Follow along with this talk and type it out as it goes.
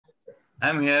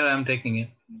I'm here, I'm taking it.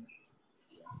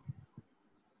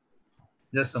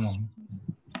 Just a moment.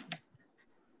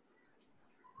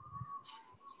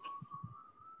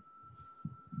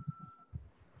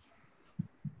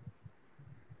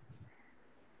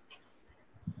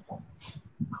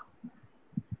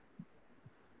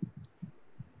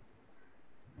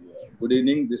 Good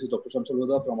evening. This is Dr. Shamsul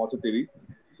Huda from Auto TV.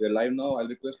 We are live now. I'll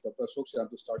request Dr. Ashok Shyam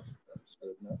to start this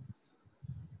webinar.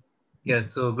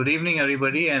 Yes, so good evening,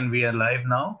 everybody, and we are live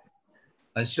now.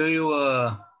 I'll show you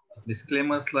a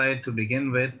disclaimer slide to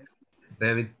begin with,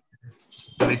 where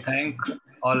we thank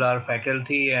all our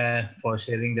faculty for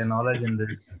sharing their knowledge in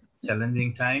this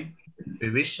challenging time.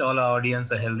 We wish all our audience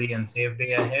a healthy and safe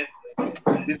day ahead.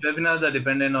 These webinars are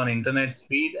dependent on internet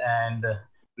speed, and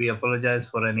we apologize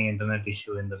for any internet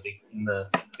issue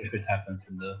if it happens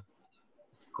in the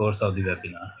course of the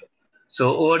webinar.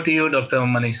 So over to you, Dr.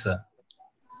 Manish sir.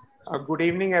 Good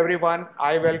evening, everyone.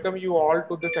 I welcome you all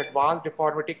to this Advanced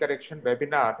Deformity Correction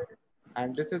webinar.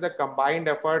 And this is a combined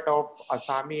effort of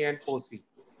Asami and Posi.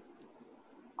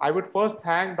 I would first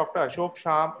thank Dr. Ashok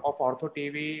Sham of Ortho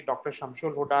TV, Dr.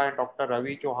 Shamsul Huda, and Dr.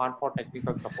 Ravi Chauhan for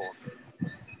technical support.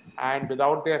 And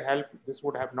without their help, this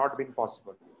would have not been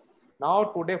possible.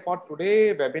 Now, for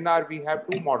today's webinar, we have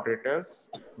two moderators,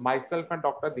 myself and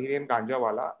Dr. Dhiren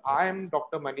Ganjawala. I am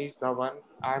Dr. Manish Dhawan.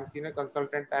 I am Senior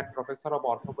Consultant and Professor of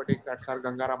Orthopedics at Sir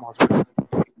Gangaram Hospital.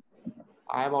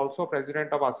 I am also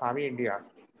President of Asami India,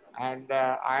 and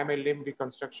I am a limb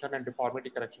reconstruction and deformity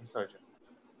correction surgeon.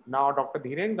 Now, Dr.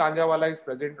 Dhiren Ganjawala is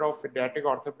President of Pediatric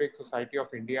Orthopedic Society of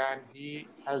India, and he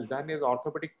has done his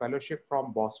orthopedic fellowship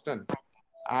from Boston,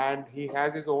 and he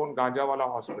has his own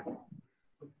Ganjawala Hospital.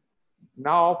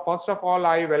 Now, first of all,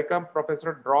 I welcome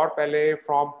Professor Dror Paley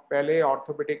from Paley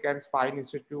Orthopedic and Spine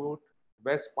Institute,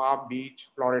 West Palm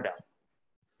Beach, Florida.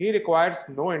 He requires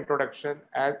no introduction,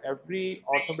 as every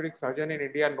orthopedic surgeon in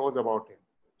India knows about him.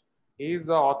 He is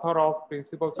the author of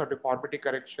Principles of Deformity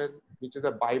Correction, which is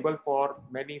a Bible for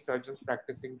many surgeons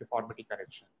practicing deformity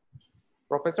correction.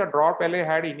 Professor Dror Paley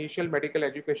had initial medical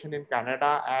education in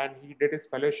Canada, and he did his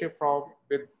fellowship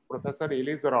with Professor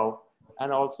Elizarov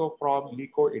and also from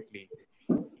Lecco, Italy.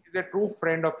 He is a true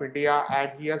friend of India,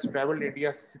 and he has traveled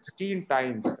India 16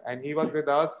 times, and he was with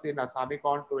us in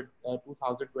AsamiCon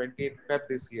 2020 in Feb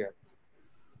this year.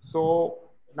 So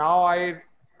now I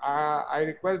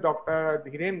request Dr.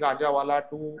 Dhiren Ganjawala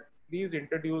to please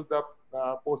introduce the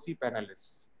Posi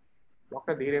panelists.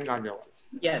 Dr. Dhiren Ganjawala.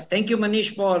 Yeah, thank you,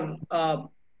 Manish, for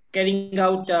carrying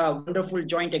out a wonderful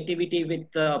joint activity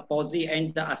with Posi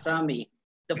and the Asami.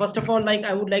 First of all,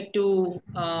 I would like to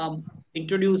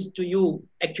introduce to you,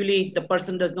 actually, the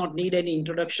person does not need any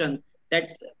introduction.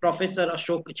 That's Professor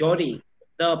Ashok Johri,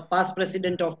 the past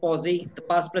president of Posi, the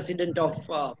past president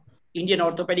of Indian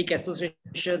Orthopedic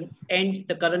Association, and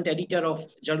the current editor of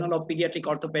Journal of Pediatric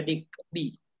Orthopedic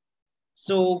B.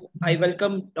 So I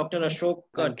welcome Dr. Ashok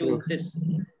to this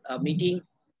meeting.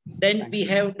 Then we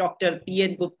have Dr.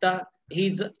 P.N. Gupta.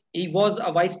 He was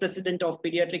a vice president of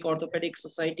Pediatric Orthopedic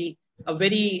Society, a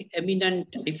very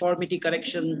eminent deformity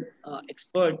correction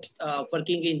expert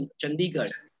working in Chandigarh.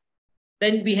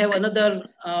 Then we have another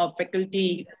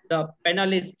faculty, the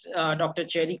panelist, Dr.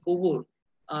 Cherry Kovur.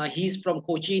 He's from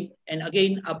Cochin, and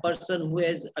again, a person who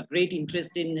has a great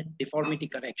interest in deformity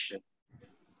correction.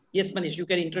 Yes, Manish, you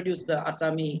can introduce the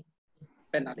Asami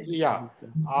panelists. Yeah,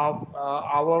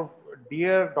 our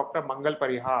dear Dr. Mangal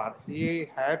Parihar, he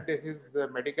had his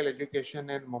medical education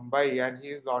in Mumbai, and he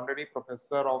is honorary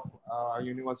professor of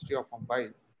University of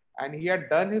Mumbai, and he had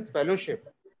done his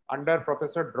fellowship under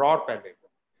Professor Dror Paley.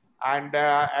 And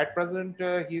at present,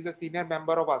 he is a senior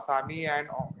member of Asami, and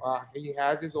he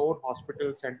has his own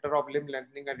hospital, Center of Limb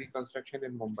Lengthening and Reconstruction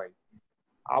in Mumbai.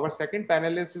 Our second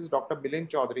panelist is Dr. Milind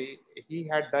Chaudhary. He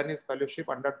had done his fellowship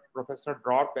under Professor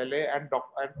Dror Paley and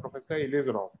Professor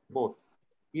Elizarov, both.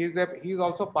 He is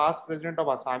also past president of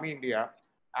Asami India,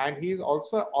 and he is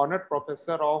also honored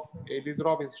professor of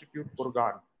Elizarov Institute,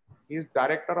 Gurgaon. He is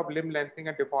director of Limb Lengthening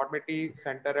and Deformity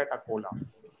Center at Akola.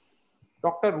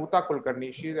 Dr. Ruta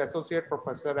Kulkarni, she is associate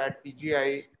professor at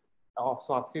TGI of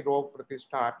Swasti Rog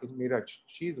Pratishthan in Miraj.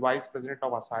 She is vice president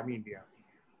of Asami India.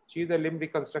 She is a limb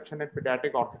reconstruction and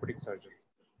pediatric orthopedic surgeon.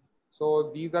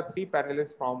 So these are three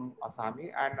panelists from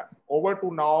Asami, and over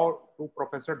to now to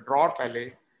Professor Dror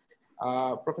Paley.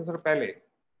 Professor Paley.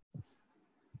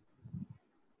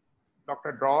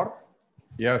 Dr. Dror?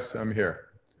 Yes, I'm here.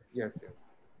 Yes.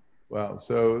 Well,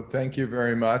 so thank you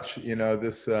very much. You know,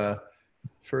 this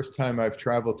first time I've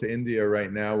traveled to India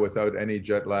right now without any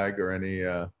jet lag or any,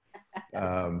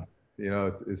 you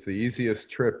know, it's the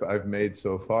easiest trip I've made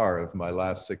so far of my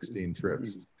last 16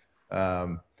 trips.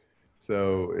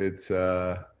 So it's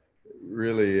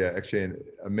really actually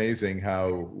amazing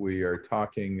how we are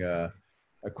talking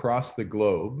across the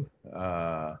globe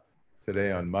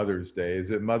today on Mother's Day.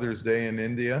 Is it Mother's Day in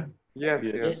India? Yes,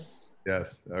 Yes. yes. Yes.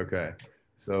 Yes. Okay.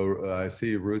 So I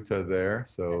see Ruta there.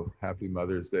 So happy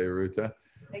Mother's Day, Ruta.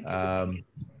 Thank you.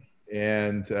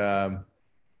 And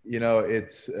you know,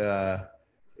 it's.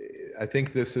 I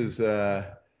think this is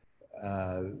the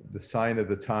sign of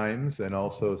the times and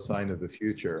also a sign of the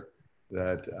future.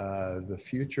 That the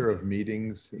future of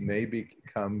meetings may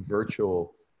become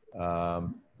virtual,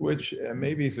 which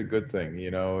maybe is a good thing.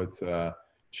 You know, it's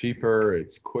cheaper,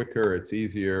 it's quicker, it's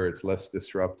easier, it's less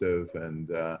disruptive, and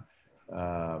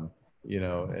you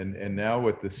know, and now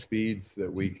with the speeds that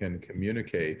we can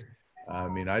communicate, I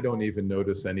mean, I don't even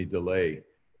notice any delay,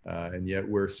 and yet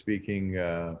we're speaking,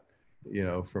 you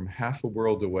know, from half a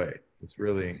world away. It's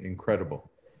really incredible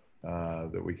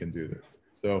that we can do this.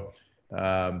 So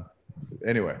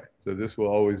anyway, so this will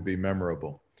always be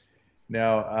memorable.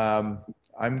 Now,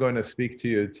 I'm going to speak to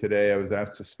you today. I was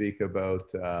asked to speak about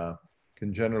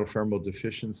congenital femoral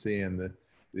deficiency and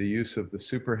the use of the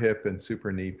super hip and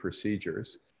super knee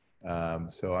procedures.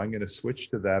 So I'm going to switch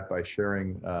to that by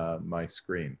sharing my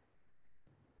screen.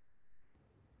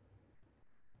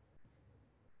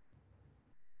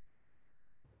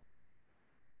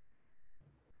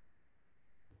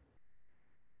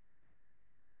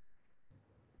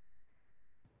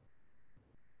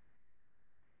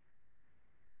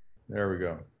 There we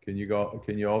go. Can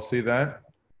you all see that?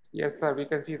 Yes, sir, we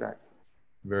can see that.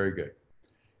 Very good.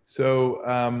 So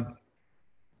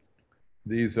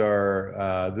these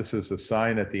are, this is a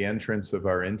sign at the entrance of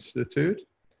our institute.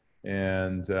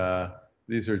 And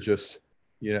these are just,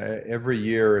 you know, every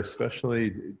year,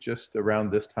 especially just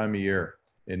around this time of year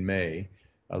in May,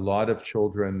 a lot of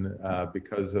children,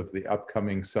 because of the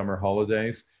upcoming summer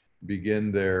holidays,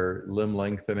 begin their limb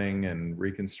lengthening and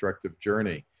reconstructive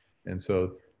journey. And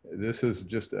so this is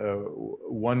just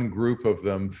one group of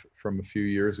them from a few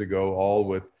years ago, all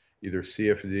with either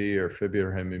CFD or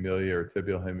fibular hemimelia or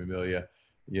tibial hemimelia,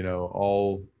 you know,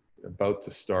 all about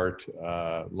to start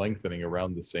lengthening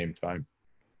around the same time.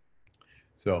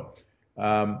 So,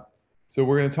 so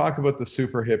we're going to talk about the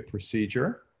super hip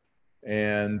procedure,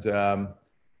 and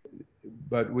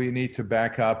but we need to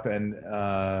back up and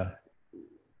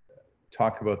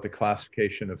talk about the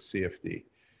classification of CFD.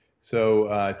 So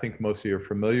I think most of you are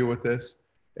familiar with this.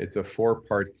 It's a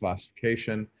 4-part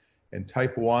classification, and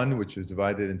type 1, which is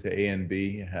divided into A and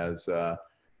B, has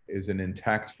is an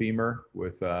intact femur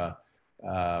with so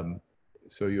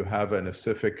you have an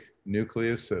ossific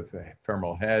nucleus of a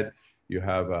femoral head. You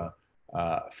have a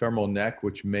femoral neck,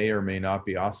 which may or may not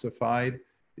be ossified.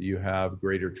 You have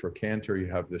greater trochanter. You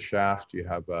have the shaft. You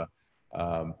have a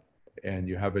and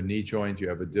you have a knee joint. You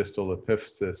have a distal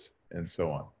epiphysis, and so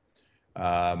on.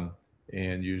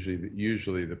 And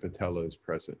usually the patella is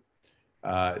present.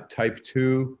 Type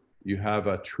 2, you have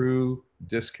a true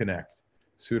disconnect,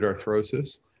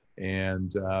 pseudarthrosis.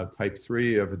 And type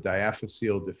 3, you have a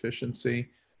diaphyseal deficiency.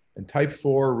 And type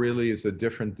 4 really is a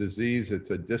different disease.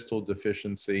 It's a distal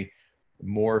deficiency,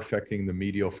 more affecting the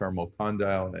medial femoral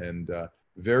condyle, and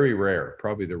very rare,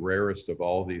 probably the rarest of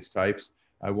all these types.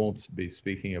 I won't be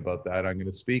speaking about that. I'm going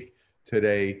to speak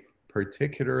today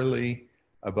particularly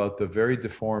about the very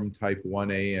deformed type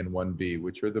 1A and 1B,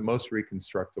 which are the most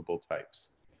reconstructible types.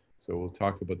 So we'll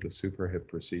talk about the super hip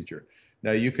procedure.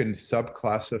 Now you can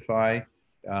subclassify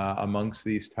amongst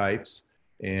these types,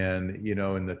 and you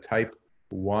know, in the type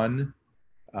 1,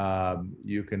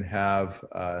 you can have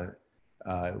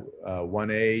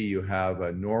 1A, you have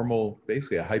a normal,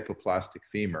 basically a hypoplastic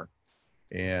femur,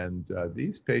 and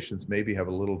these patients maybe have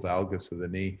a little valgus of the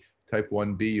knee. Type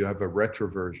 1B, you have a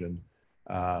retroversion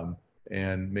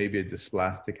and maybe a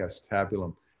dysplastic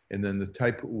acetabulum. And then the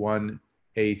type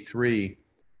 1A3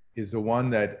 is the one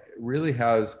that really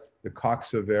has the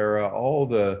coxavera, all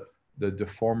the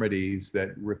deformities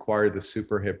that require the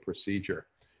super hip procedure.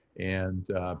 And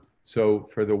so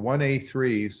for the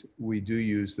 1A3s, we do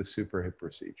use the super hip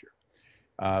procedure.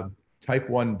 Type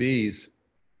 1Bs,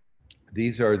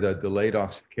 these are the delayed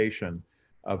ossification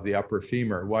of the upper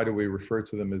femur. Why do we refer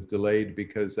to them as delayed?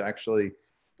 Because actually,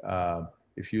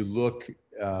 if you look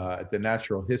at the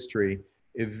natural history,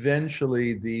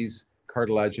 eventually these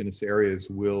cartilaginous areas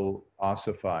will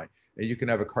ossify. And you can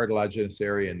have a cartilaginous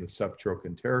area in the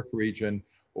subtrochanteric region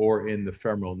or in the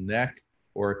femoral neck,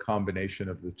 or a combination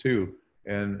of the two.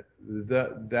 And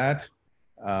that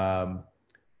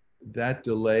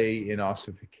delay in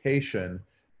ossification,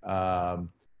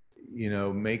 you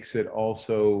know, makes it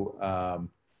also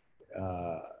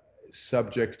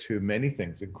subject to many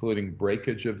things, including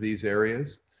breakage of these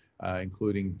areas.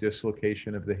 including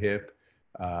dislocation of the hip,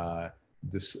 and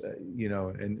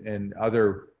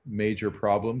other major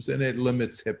problems, and it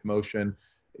limits hip motion.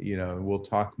 We'll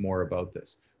talk more about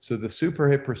this. So the super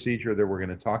hip procedure that we're going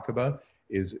to talk about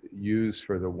is used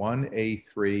for the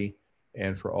 1A3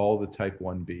 and for all the type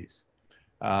 1Bs.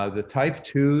 The type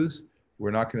 2s,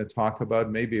 we're not going to talk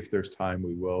about. Maybe if there's time,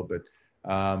 we will. But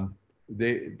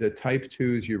the type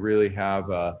 2s, you really have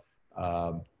the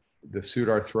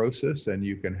pseudarthrosis, and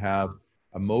you can have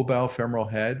a mobile femoral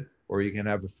head, or you can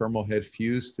have a femoral head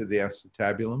fused to the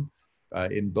acetabulum.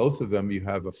 In both of them, you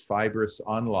have a fibrous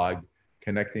onlog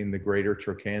connecting the greater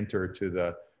trochanter to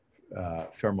the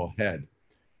femoral head.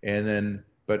 And then,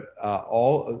 but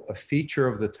a feature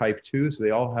of the type 2s, they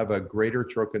all have a greater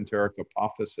trochanteric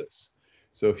apophysis.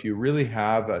 So if you really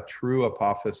have a true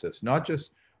apophysis, not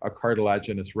just a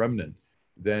cartilaginous remnant,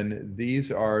 then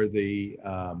these are the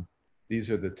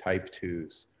type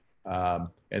 2s.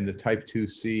 And the type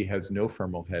 2C has no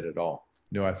femoral head at all,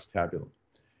 no acetabulum.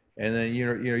 And then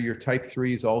your type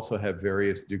 3s also have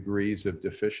various degrees of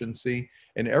deficiency,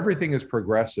 and everything is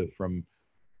progressive from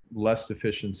less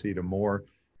deficiency to more.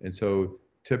 And so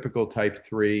typical type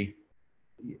 3,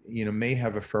 may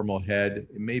have a femoral head.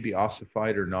 It may be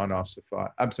ossified or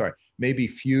non-ossified. I'm sorry, may be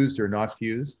fused or not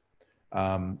fused.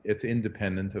 It's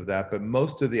independent of that, but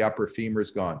most of the upper femur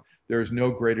is gone. There's no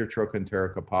greater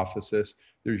trochanteric apophysis.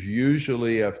 There's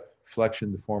usually a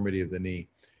flexion deformity of the knee.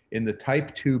 In the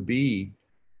type 2B,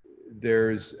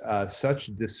 there's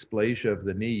such dysplasia of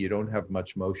the knee, you don't have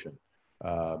much motion.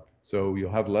 So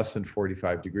you'll have less than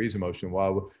 45 degrees of motion,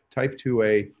 while type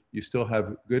 2A, you still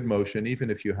have good motion, even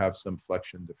if you have some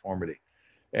flexion deformity.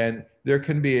 And there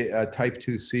can be a type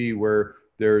 2C where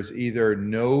there's either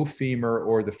no femur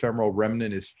or the femoral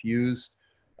remnant is fused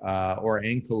or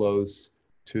ankylosed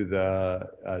to the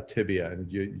tibia. And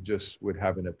you just would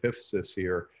have an epiphysis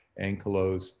here,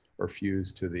 ankylosed or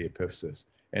fused to the epiphysis.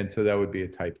 And so that would be a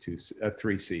type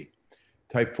 3C.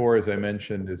 Type 4, as I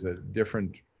mentioned, is a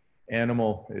different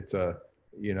animal. It's a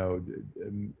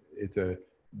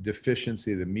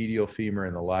deficiency of the medial femur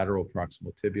and the lateral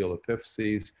proximal tibial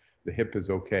epiphyses. The hip is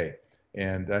okay.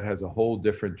 And that has a whole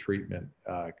different treatment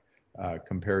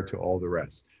compared to all the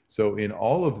rest. So in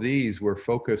all of these, we're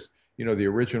focused, the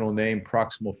original name,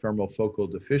 proximal femoral focal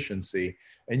deficiency,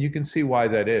 and you can see why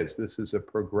that is. This is a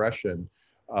progression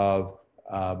of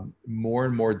more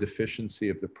and more deficiency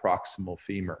of the proximal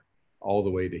femur all the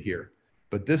way to here.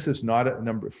 But this is not,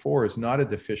 number 4 is not a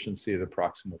deficiency of the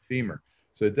proximal femur.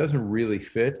 So it doesn't really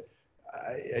fit.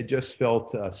 I just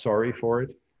felt sorry for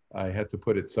it. I had to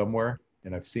put it somewhere.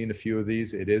 And I've seen a few of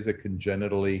these. It is a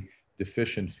congenitally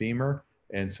deficient femur,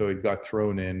 and so it got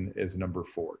thrown in as number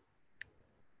 4.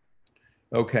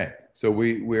 Okay, so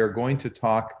we are going to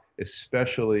talk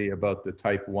especially about the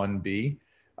type 1B.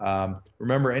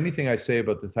 Remember, anything I say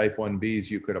about the type 1Bs,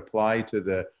 you could apply to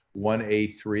the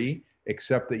 1A3,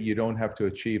 except that you don't have to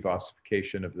achieve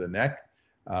ossification of the neck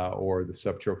or the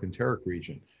subtrochanteric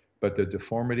region, but the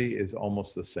deformity is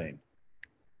almost the same.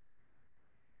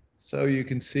 So you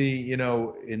can see,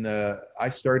 I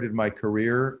started my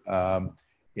career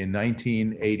in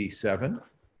 1987.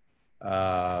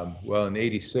 Well, in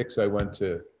 '86, I went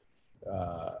to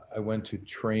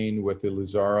train with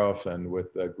Iluzarov and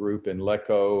with a group in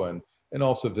Lecco, and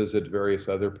also visit various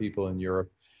other people in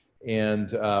Europe.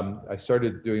 And I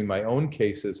started doing my own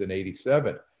cases in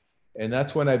 '87. And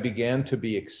that's when I began to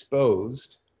be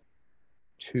exposed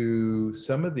to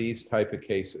some of these type of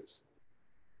cases.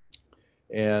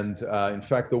 And in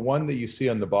fact, the one that you see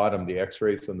on the bottom, the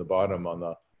x-rays on the bottom on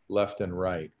the left and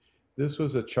right, this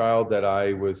was a child that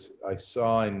I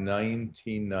saw in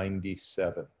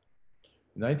 1997.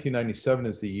 1997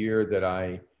 is the year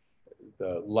that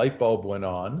the light bulb went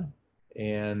on,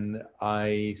 and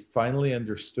I finally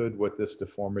understood what this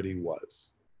deformity was.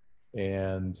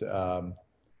 And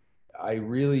I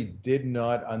really did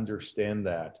not understand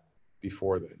that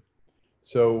before then.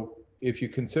 So if you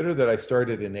consider that I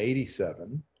started in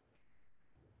 '87,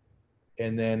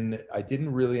 and then I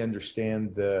didn't really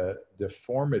understand the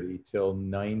deformity till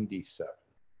 '97,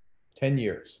 10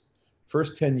 years.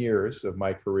 First 10 years of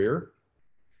my career,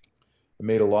 I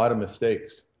made a lot of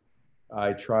mistakes.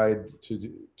 I tried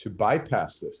to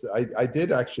bypass this. I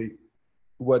did actually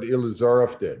what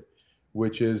Iluzarov did,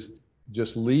 which is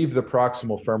just leave the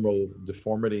proximal femoral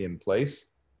deformity in place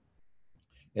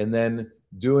and then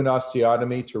do an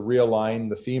osteotomy to realign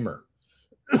the femur.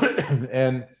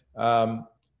 And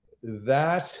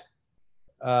that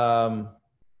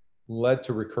led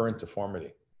to recurrent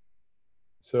deformity.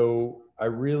 So I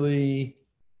really,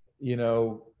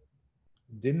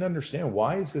 didn't understand,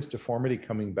 why is this deformity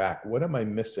coming back? What am I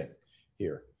missing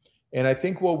here? And I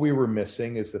think what we were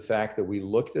missing is the fact that we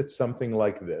looked at something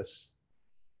like this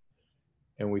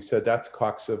and we said, that's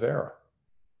coxavera.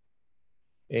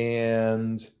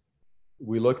 And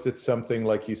we looked at something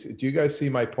like you said, do you guys see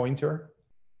my pointer?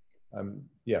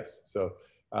 Yes. So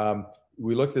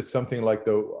we looked at something like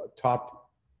the top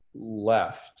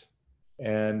left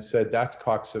and said, that's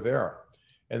coxavera.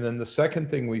 And then the second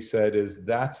thing we said is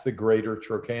that's the greater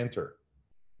trochanter,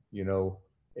 you know,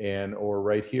 and or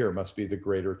right here must be the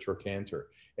greater trochanter.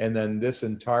 And then this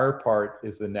entire part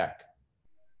is the neck.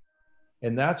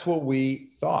 And that's what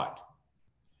we thought.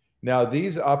 Now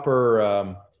these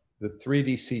upper, the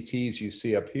 3D CTs you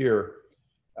see up here,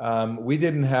 we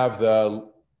didn't have the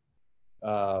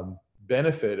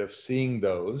benefit of seeing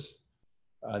those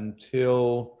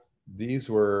until these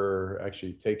were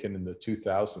actually taken in the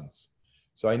 2000s.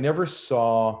 So I never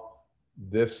saw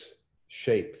this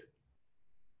shape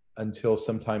until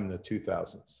sometime in the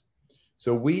 2000s.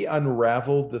 So we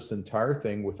unraveled this entire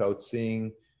thing without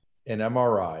seeing an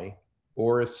MRI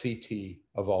or a CT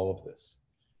of all of this.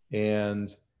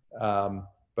 And,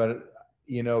 but,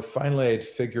 you know, finally I'd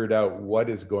figured out what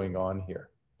is going on here.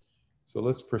 So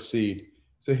let's proceed.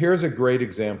 So here's a great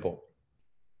example.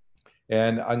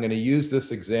 And I'm going to use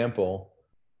this example.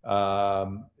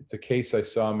 It's a case I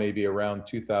saw maybe around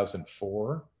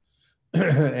 2004.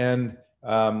 And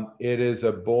it is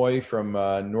a boy from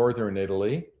northern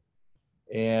Italy.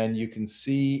 And you can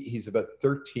see he's about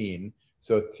 13.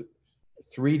 So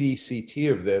 3D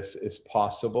CT of this is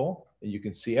possible. And you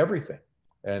can see everything.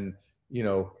 And, you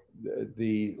know,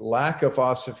 the lack of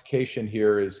ossification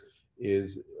here is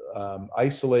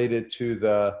isolated to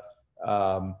the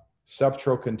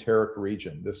subtrochanteric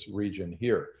region, this region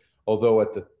here. Although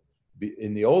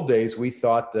in the old days, we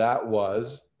thought that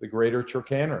was the greater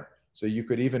trochanter. So you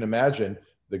could even imagine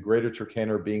the greater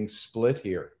trochanter being split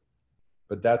here,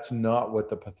 but that's not what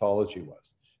the pathology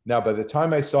was. Now, by the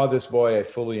time I saw this boy, I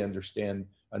fully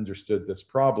understood this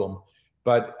problem,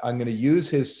 but I'm going to use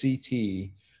his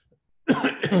CT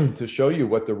to show you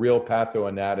what the real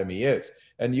pathoanatomy is.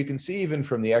 And you can see even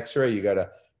from the x-ray, you got a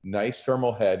nice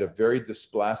femoral head, a very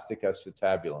dysplastic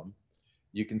acetabulum.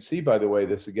 You can see, by the way,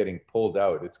 this is getting pulled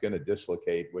out. It's going to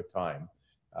dislocate with time.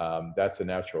 That's a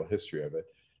natural history of it.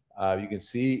 You can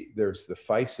see there's the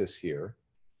physis here.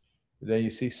 Then you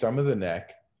see some of the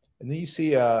neck. And then you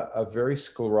see a very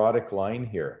sclerotic line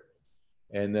here.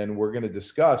 And then we're going to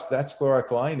discuss that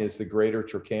sclerotic line is the greater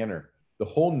trochanter. The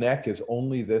whole neck is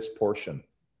only this portion,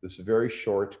 this very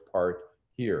short part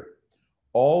here.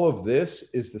 All of this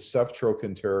is the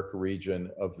subtrochanteric region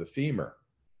of the femur,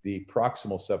 the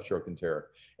proximal subtrochanteric.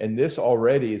 And this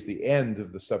already is the end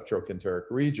of the subtrochanteric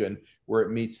region where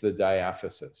it meets the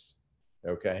diaphysis,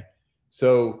 okay?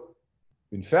 So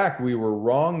in fact, we were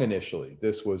wrong initially.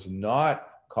 This was not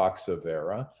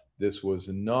coxavera. This was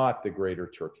not the greater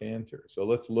trochanter. So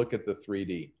let's look at the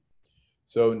 3D.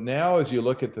 So now as you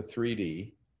look at the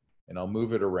 3D, and I'll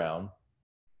move it around,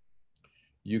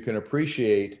 you can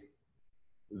appreciate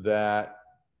that,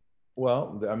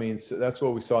 well, I mean, so that's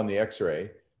what we saw in the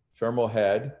x-ray. Femoral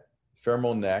head,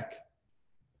 femoral neck.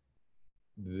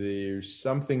 There's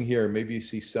something here, maybe you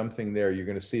see something there. You're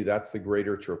going to see that's the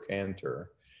greater trochanter.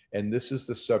 And this is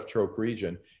the subtroch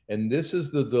region. And this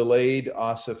is the delayed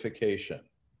ossification.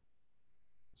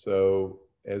 So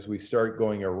as we start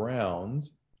going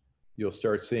around, you'll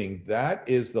start seeing that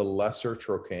is the lesser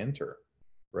trochanter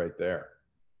right there.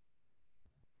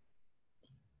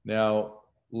 Now,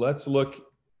 let's look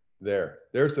there.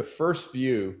 There's the first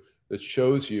view that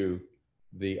shows you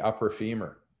the upper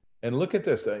femur. And look at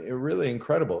this, really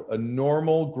incredible. A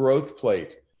normal growth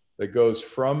plate that goes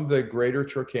from the greater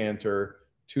trochanter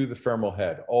to the femoral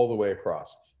head all the way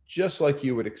across, just like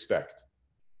you would expect,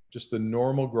 just the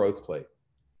normal growth plate.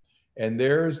 And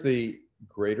there's the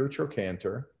greater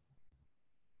trochanter.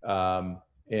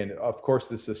 And of course,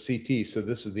 this is CT, so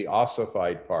this is the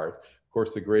ossified part. Of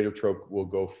course, the greater troch will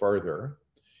go further.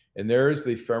 And there's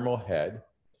the femoral head.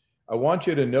 I want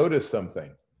you to notice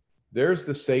something. There's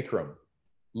the sacrum.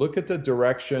 Look at the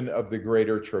direction of the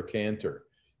greater trochanter.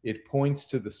 It points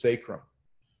to the sacrum.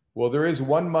 Well, there is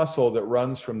one muscle that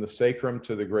runs from the sacrum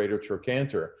to the greater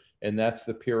trochanter, and that's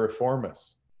the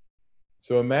piriformis.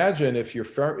 So imagine if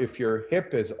your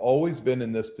hip has always been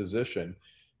in this position,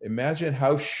 imagine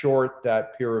how short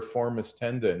that piriformis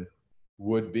tendon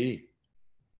would be.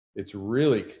 It's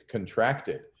really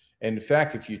contracted. And in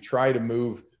fact, if you try to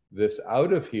move this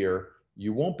out of here,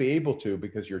 you won't be able to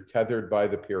because you're tethered by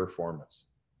the piriformis.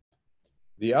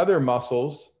 The other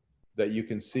muscles that you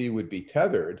can see would be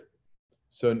tethered.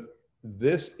 So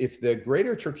this, if the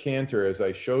greater trochanter, as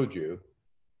I showed you,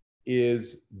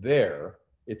 is there,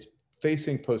 it's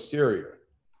facing posterior.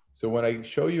 So when I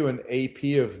show you an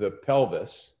AP of the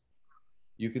pelvis,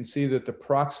 you can see that the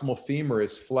proximal femur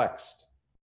is flexed.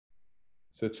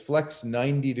 So it's flexed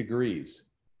 90 degrees.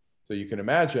 So you can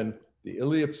imagine the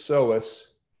iliopsoas,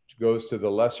 which goes to the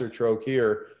lesser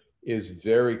trochlear, is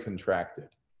very contracted.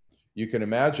 You can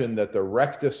imagine that the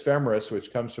rectus femoris,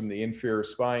 which comes from the inferior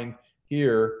spine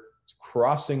here,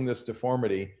 crossing this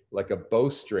deformity like a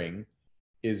bowstring,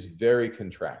 is very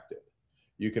contracted.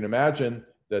 You can imagine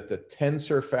that the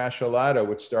tensor fascia lata,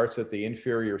 which starts at the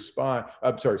inferior spine,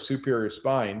 superior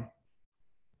spine,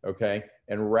 okay,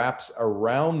 and wraps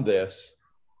around this,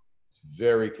 is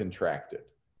very contracted,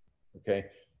 okay?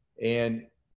 And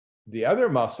the other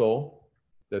muscle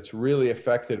that's really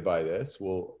affected by this,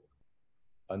 we'll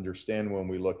understand when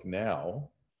we look now.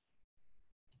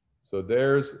 So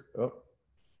there's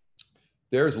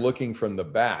looking from the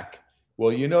back.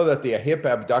 Well, you know that the hip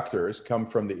abductors come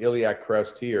from the iliac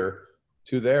crest here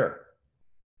to there.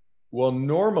 Well,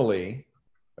 normally,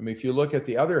 I mean, if you look at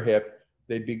the other hip,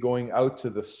 they'd be going out to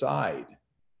the side,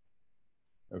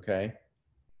 okay?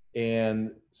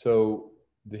 And so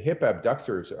the hip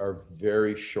abductors are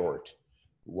very short.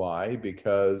 Why?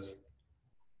 Because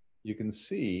you can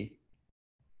see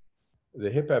the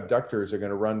hip abductors are going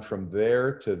to run from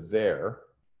there to there,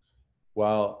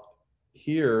 while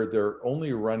here they're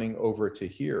only running over to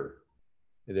here.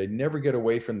 They never get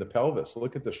away from the pelvis.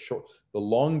 Look at the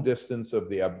long distance of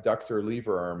the abductor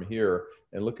lever arm here,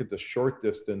 and look at the short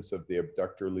distance of the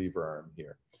abductor lever arm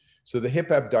here. So the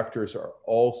hip abductors are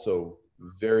also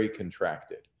very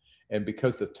contracted. And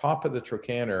because the top of the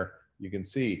trochanter, you can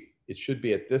see it should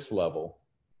be at this level,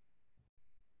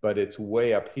 but it's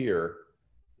way up here.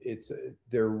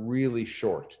 They're really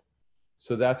short.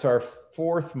 So that's our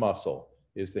fourth muscle,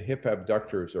 is the hip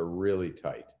abductors are really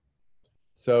tight.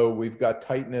 So we've got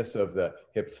tightness of the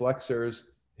hip flexors,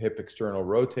 hip external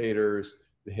rotators,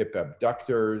 the hip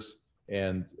abductors,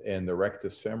 and the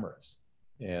rectus femoris.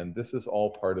 And this is all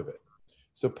part of it.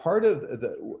 So part of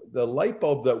the light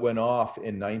bulb that went off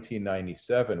in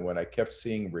 1997 when I kept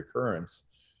seeing recurrence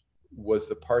was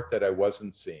the part that I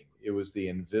wasn't seeing. It was the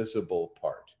invisible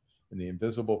part. And the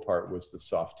invisible part was the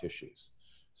soft tissues.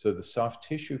 So the soft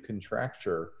tissue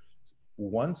contracture,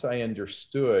 once I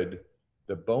understood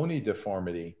the bony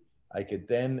deformity, I could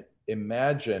then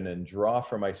imagine and draw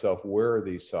for myself, where are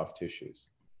these soft tissues?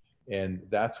 And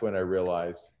that's when I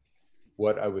realized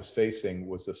what I was facing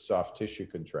was a soft tissue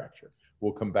contracture.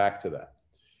 We'll come back to that.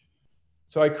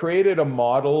 So I created a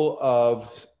model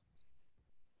of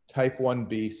type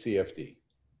 1B CFD.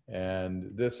 And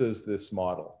this is this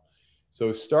model.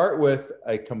 So start with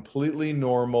a completely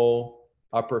normal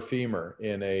upper femur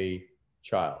in a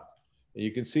child. And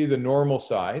you can see the normal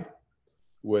side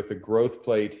with a growth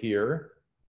plate here,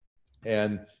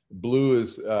 and blue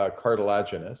is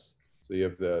cartilaginous. So you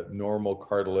have the normal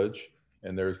cartilage,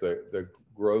 and there's the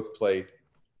growth plate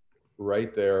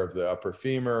right there of the upper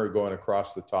femur going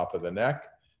across the top of the neck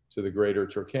to the greater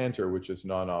trochanter, which is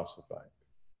non-ossified.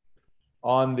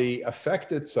 On the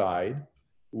affected side,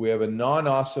 we have a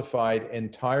non-ossified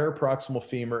entire proximal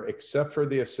femur except for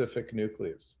the ossific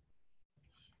nucleus.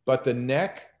 But the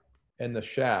neck and the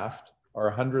shaft are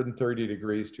 130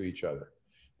 degrees to each other.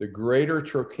 The greater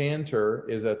trochanter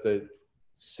is at the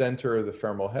center of the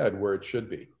femoral head, where it should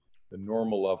be, the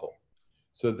normal level.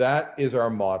 So that is our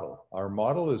model. Our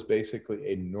model is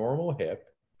basically a normal hip,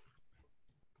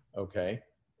 okay,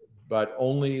 but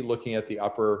only looking at the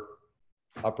upper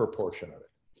portion of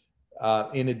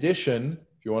it. In addition,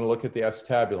 if you want to look at the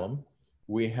acetabulum,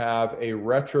 we have a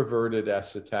retroverted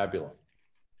acetabulum.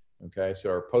 Okay, so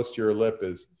our posterior lip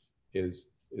is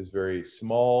very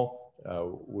small.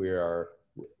 We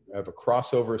have a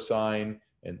crossover sign,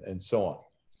 and so on.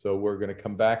 So we're going to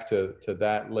come back to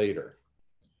that later.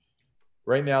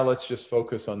 Right now, let's just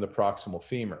focus on the proximal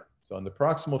femur. So on the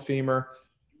proximal femur,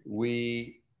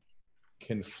 we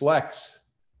can flex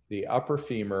the upper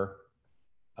femur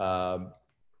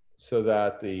so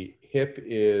that the hip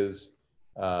is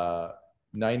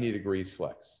 90 degrees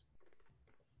flexed.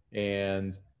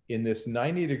 And in this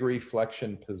 90-degree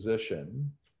flexion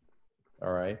position,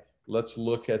 all right, let's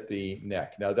look at the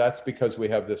neck. Now that's because we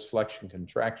have this flexion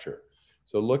contracture.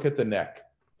 So look at the neck.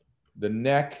 The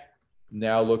neck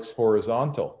now looks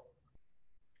horizontal,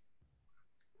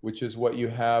 which is what you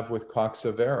have with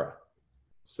coxavera.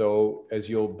 So as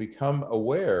you'll become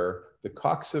aware, the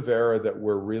coxavera that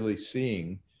we're really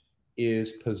seeing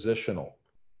is positional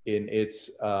in its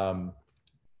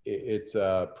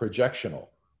projectional.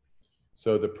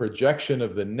 So the projection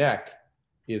of the neck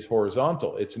is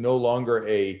horizontal. It's no longer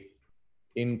a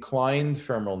inclined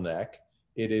femoral neck.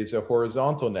 it is a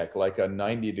horizontal neck, like a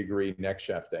 90-degree neck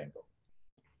shaft angle.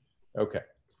 Okay.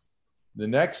 The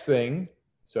next thing,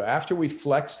 so after we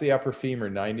flex the upper femur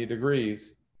 90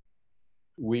 degrees,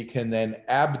 we can then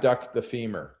abduct the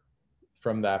femur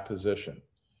from that position.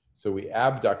 So we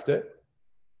abduct it.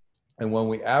 And when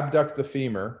we abduct the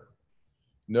femur,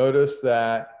 notice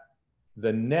that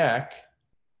the neck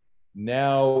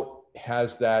now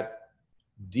has that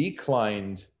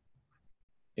declined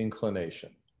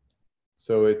inclination.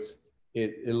 So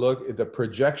the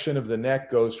projection of the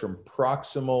neck goes from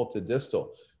proximal to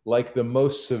distal, like the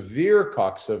most severe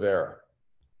coxavera.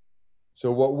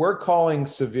 So what we're calling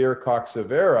severe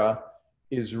coxavera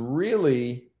is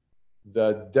really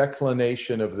the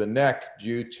declination of the neck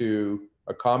due to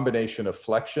a combination of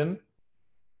flexion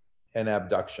and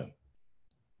abduction.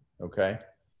 Okay.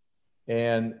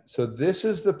 And so this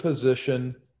is the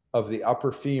position of the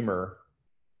upper femur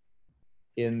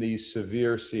in these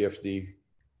severe CFD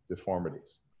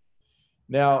deformities.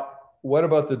 Now, what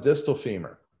about the distal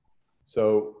femur?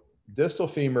 So distal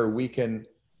femur,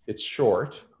 it's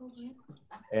short,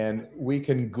 and we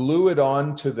can glue it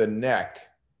onto the neck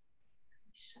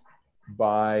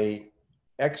by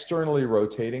externally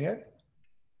rotating it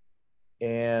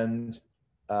and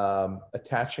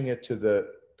attaching it to the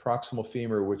proximal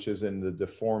femur, which is in the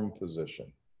deformed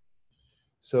position.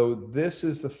 So this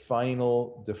is the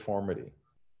final deformity,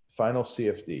 final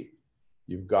CFD.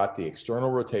 You've got the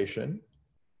external rotation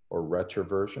or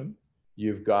retroversion.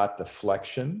 You've got the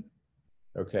flexion,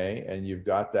 okay? And you've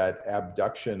got that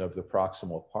abduction of the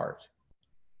proximal part.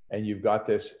 And you've got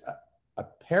this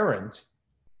apparent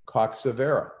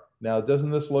coxavera. Now,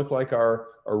 doesn't this look like our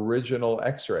original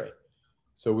X-ray?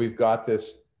 So we've got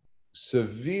this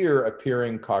severe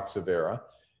appearing coxavera.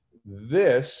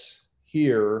 This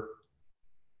here,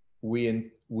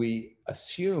 we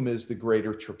assume is the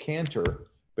greater trochanter,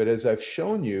 but as I've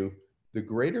shown you, the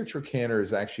greater trochanter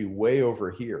is actually way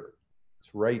over here.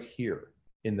 It's right here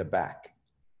in the back.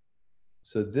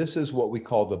 So this is what we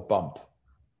call the bump.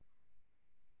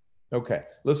 Okay,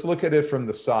 let's look at it from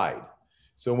the side.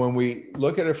 So when we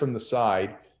look at it from the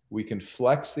side, we can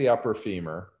flex the upper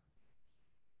femur.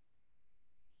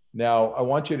 Now, I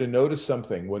want you to notice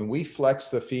something. When we flex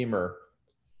the femur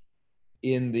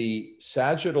in the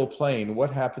sagittal plane, what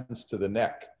happens to the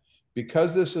neck?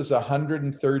 Because this is a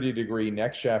 130-degree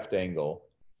neck shaft angle,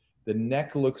 the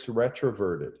neck looks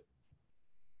retroverted.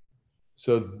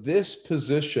 So this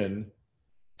position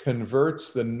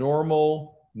converts the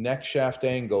normal neck shaft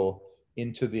angle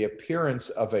into the appearance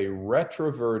of a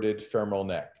retroverted femoral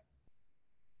neck.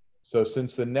 So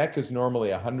since the neck is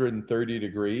normally 130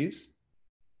 degrees,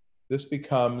 this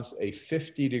becomes a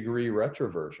 50-degree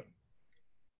retroversion,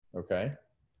 okay?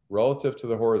 Relative to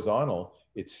the horizontal,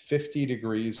 it's 50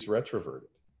 degrees retroverted,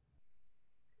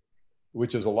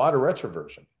 which is a lot of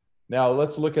retroversion. Now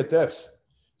let's look at this.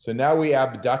 So now we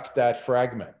abduct that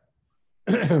fragment.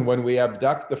 When we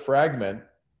abduct the fragment,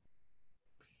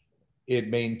 it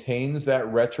maintains that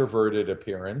retroverted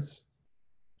appearance,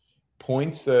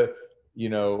 points the,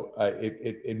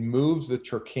 it moves the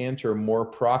trochanter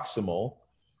more proximal,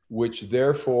 which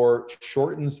therefore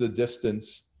shortens the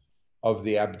distance of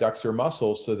the abductor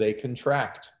muscles so they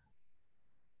contract.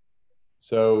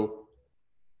 So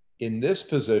in this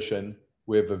position,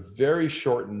 we have a very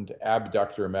shortened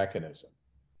abductor mechanism.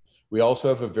 We also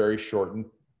have a very shortened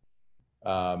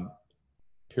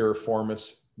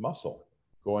piriformis muscle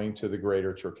going to the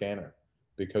greater trochanter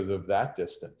because of that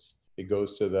distance. It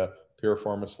goes to the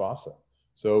piriformis fossa.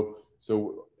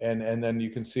 And then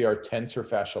you can see our tensor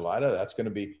fasciolata, that's going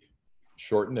to be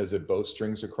shortened as it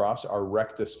bowstrings across. Our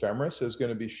rectus femoris is going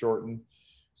to be shortened.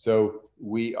 So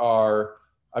we are,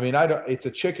 it's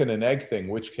a chicken and egg thing.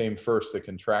 Which came first, the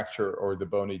contracture or the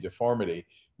bony deformity?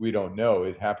 We don't know.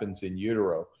 It happens in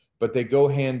utero, but they go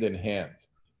hand in hand.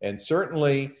 And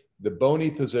certainly the bony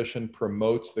position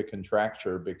promotes the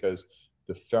contracture because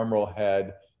the femoral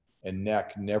head and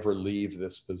neck never leave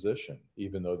this position,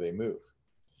 even though they move.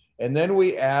 And then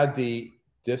we add the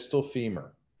distal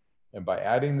femur. And by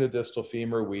adding the distal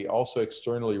femur, we also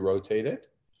externally rotate it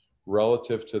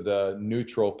relative to the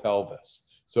neutral pelvis.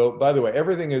 So by the way,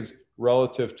 everything is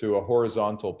relative to a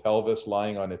horizontal pelvis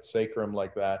lying on its sacrum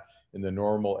like that in the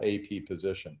normal AP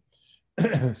position.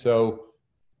 So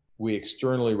we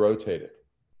externally rotate it.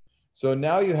 So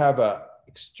now you have an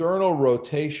external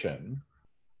rotation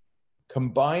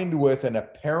combined with an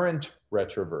apparent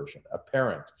retroversion,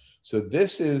 apparent. So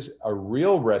this is a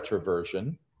real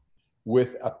retroversion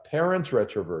with apparent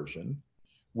retroversion,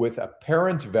 with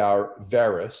apparent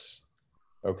varus,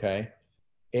 okay?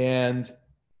 And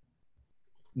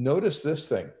notice this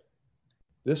thing.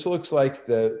 This looks like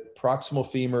the proximal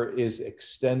femur is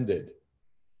extended,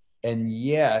 and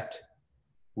yet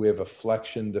we have a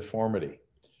flexion deformity.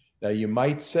 Now you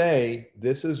might say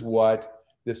this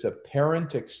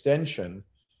apparent extension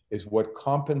is what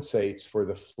compensates for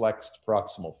the flexed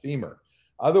proximal femur.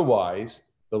 Otherwise,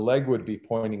 the leg would be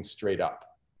pointing straight up.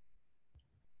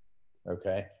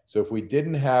 Okay, so if we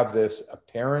didn't have this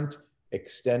apparent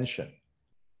extension,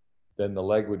 then the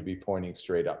leg would be pointing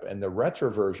straight up. And the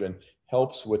retroversion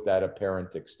helps with that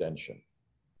apparent extension.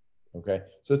 Okay,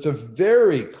 so it's a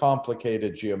very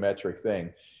complicated geometric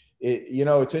thing.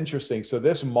 It's interesting. So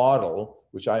this model,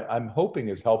 which I'm hoping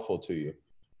is helpful to you,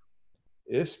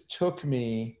 this took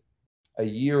me a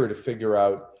year to figure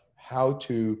out how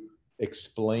to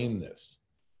explain this.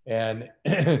 And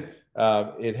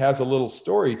it has a little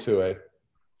story to it,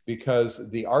 because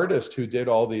the artist who did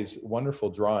all these wonderful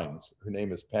drawings, her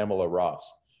name is Pamela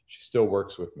Ross. She still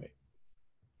works with me.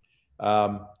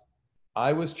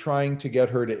 I was trying to get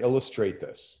her to illustrate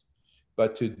this,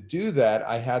 but to do that,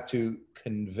 I had to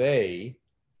convey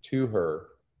to her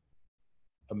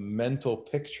a mental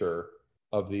picture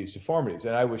of these deformities.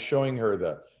 And I was showing her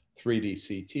the 3D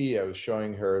CT, I was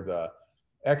showing her the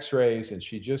X-rays, and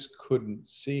she just couldn't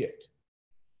see it.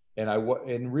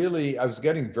 And really, I was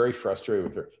getting very frustrated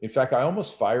with her. In fact, I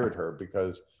almost fired her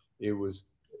because it was,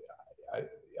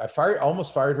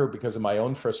 almost fired her because of my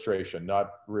own frustration,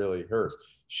 not really hers.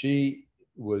 She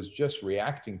was just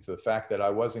reacting to the fact that I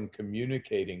wasn't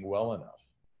communicating well enough.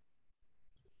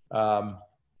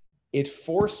 It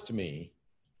forced me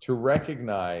to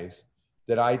recognize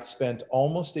that I'd spent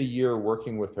almost a year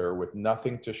working with her with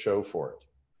nothing to show for it.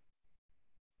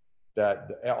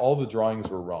 That all the drawings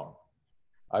were wrong.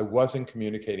 I wasn't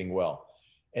communicating well.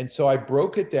 And so I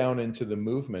broke it down into the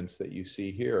movements that you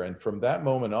see here. And from that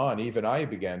moment on, even I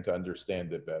began to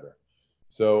understand it better.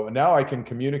 So now I can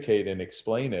communicate and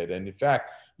explain it. And in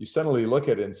fact, you suddenly look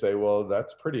at it and say, well,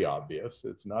 that's pretty obvious.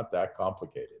 It's not that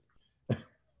complicated.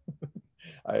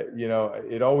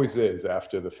 It always is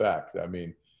after the fact. I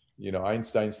mean,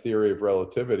 Einstein's theory of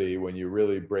relativity, when you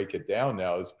really break it down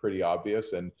now, is pretty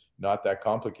obvious and not that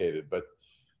complicated. But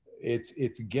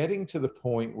it's getting to the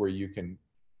point where you can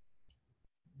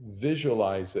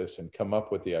visualize this and come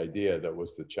up with the idea that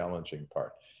was the challenging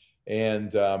part.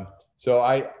 And so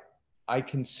I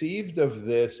conceived of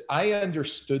this, I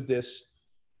understood this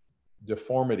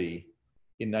deformity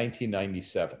in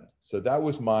 1997. So that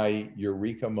was my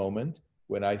eureka moment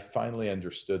when I finally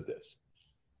understood this.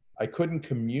 I couldn't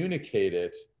communicate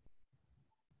it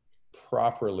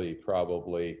properly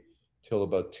probably till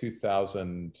about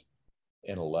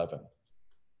 2011.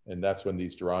 And that's when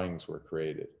these drawings were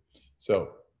created. So,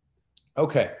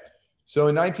 okay. So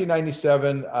in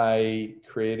 1997, I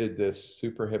created this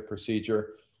super hip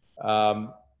procedure.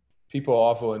 People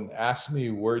often ask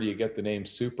me, where do you get the name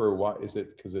super? Why is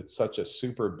it because it's such a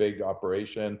super big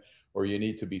operation, or you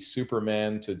need to be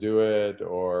Superman to do it,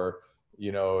 or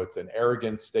it's an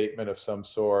arrogant statement of some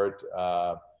sort?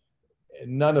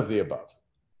 None of the above.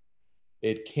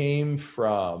 It came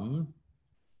from,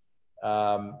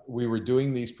 we were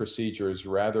doing these procedures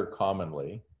rather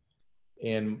commonly,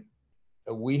 and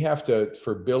we have to,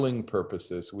 for billing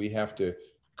purposes, we have to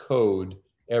code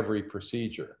every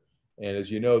procedure. And as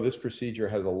you know, this procedure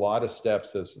has a lot of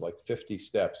steps. There's like 50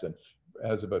 steps and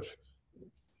has about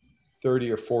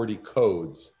 30 or 40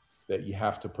 codes that you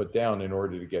have to put down in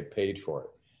order to get paid for it.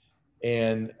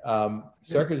 And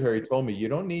secretary told me, you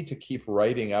don't need to keep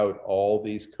writing out all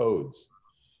these codes.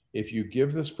 If you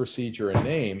give this procedure a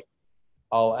name,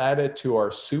 I'll add it to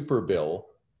our super bill.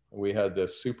 We had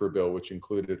this super bill, which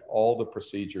included all the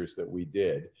procedures that we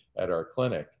did at our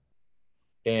clinic.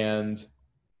 And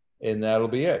that'll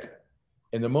be it.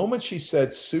 And the moment she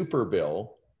said super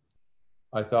bill,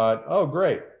 I thought, oh,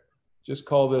 great. Just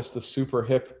call this the super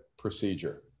hip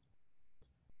procedure.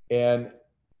 And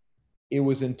it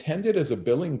was intended as a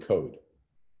billing code,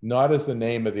 not as the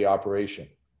name of the operation.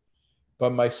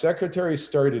 But my secretary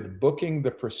started booking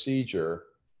the procedure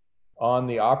on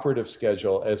the operative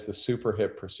schedule as the super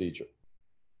hip procedure.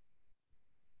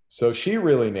 So she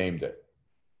really named it,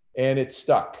 and it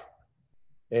stuck.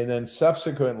 And then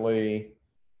subsequently,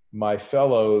 my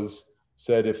fellows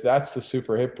said, if that's the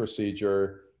super hip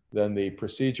procedure, then the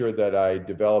procedure that I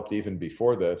developed even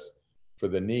before this for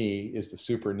the knee is the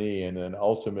super knee. And then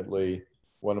ultimately,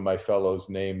 one of my fellows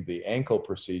named the ankle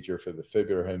procedure for the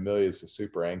fibula humilis as the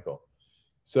super ankle.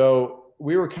 So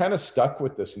we were kind of stuck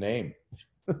with this name.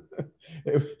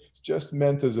 It's just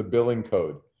meant as a billing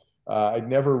code. I'd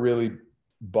never really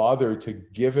bothered to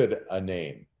give it a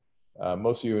name.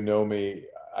 Most of you who know me,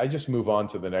 I just move on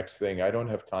to the next thing. I don't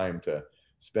have time to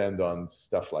spend on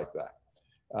stuff like that.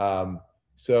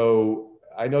 So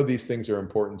I know these things are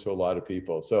important to a lot of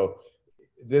people. So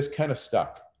this kind of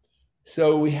stuck.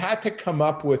 So we had to come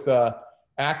up with an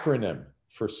acronym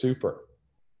for super.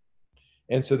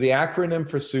 And so the acronym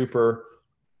for super,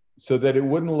 so that it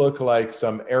wouldn't look like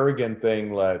some arrogant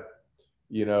thing like,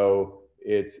 you know,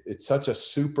 it's such a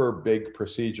super big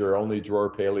procedure, only Dror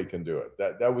Paley can do it.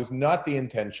 That was not the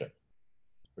intention.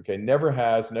 Okay, never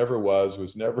has, never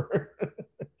was never,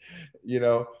 you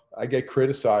know, I get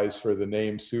criticized for the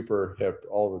name super hip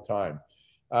all the time.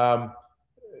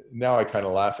 Now I kind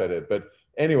of laugh at it, but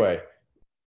anyway,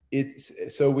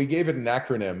 so we gave it an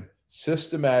acronym: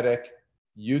 Systematic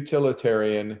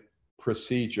Utilitarian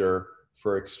Procedure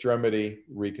for Extremity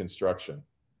Reconstruction,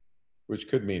 which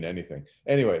could mean anything.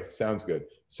 Anyway, sounds good.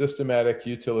 Systematic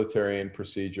Utilitarian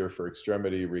Procedure for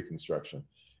Extremity Reconstruction.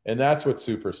 And that's what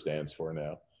super stands for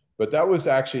now. But that was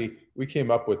actually, we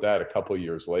came up with that a couple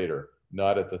years later,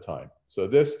 not at the time. So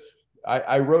this,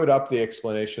 I wrote up the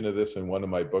explanation of this in one of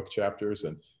my book chapters,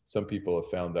 and some people have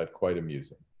found that quite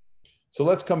amusing. So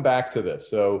let's come back to this.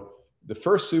 So the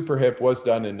first super hip was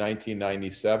done in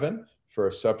 1997 for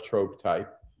a subtrope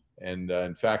type. And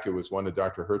in fact, it was one of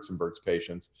Dr. Herzenberg's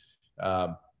patients.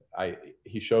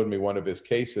 He showed me one of his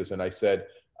cases, and I said,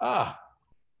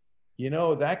 you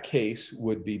know, that case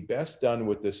would be best done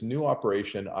with this new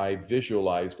operation I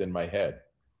visualized in my head.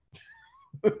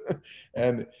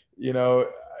 And, you know,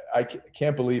 I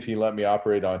can't believe he let me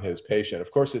operate on his patient. Of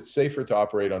course, it's safer to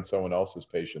operate on someone else's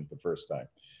patient the first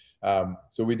time.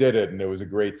 So we did it, and it was a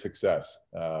great success.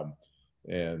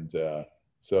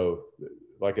 So,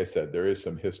 like I said, there is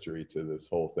some history to this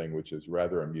whole thing, which is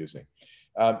rather amusing.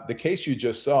 The case you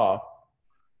just saw,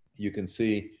 you can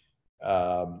see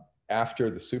after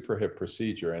the super hip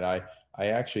procedure, and I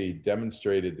actually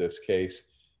demonstrated this case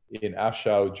in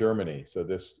Aschau, Germany. So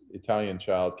this Italian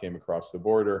child came across the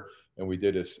border, and we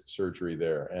did his surgery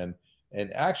there.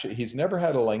 And actually, he's never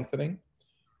had a lengthening,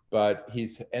 but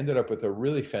he's ended up with a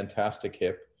really fantastic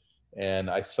hip. And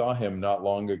I saw him not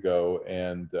long ago,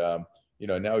 and you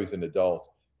know, now he's an adult.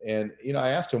 And you know, I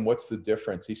asked him, what's the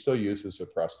difference? He still uses a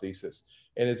prosthesis.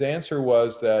 And his answer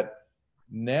was that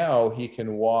now he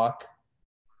can walk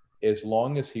as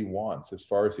long as he wants, as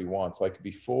far as he wants. Like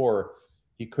before,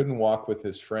 he couldn't walk with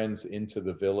his friends into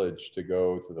the village to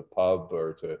go to the pub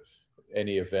or to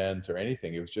any event or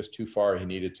anything. It was just too far. He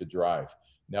needed to drive.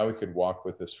 Now he could walk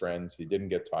with his friends. He didn't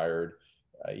get tired.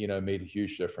 You know, it made a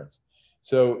huge difference.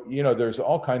 So, you know, there's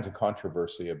all kinds of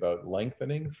controversy about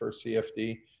lengthening for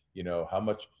CFD, you know, how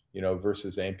much, you know,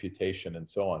 versus amputation and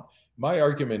so on. My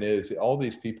argument is all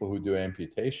these people who do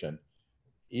amputation,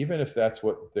 even if that's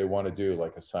what they want to do,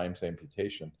 like a Symes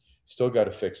amputation, still got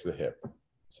to fix the hip.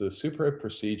 So the super hip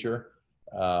procedure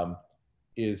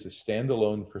is a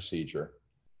standalone procedure.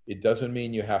 It doesn't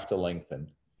mean you have to lengthen,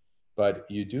 but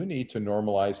you do need to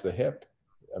normalize the hip.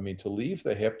 I mean, to leave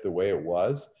the hip the way it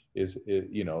was is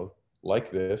you know,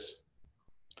 like this,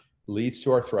 leads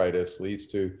to arthritis, leads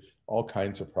to all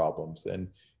kinds of problems.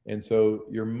 And so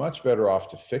you're much better off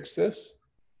to fix this,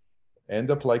 end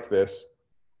up like this,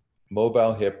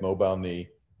 mobile hip, mobile knee,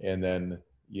 and then,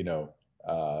 you know,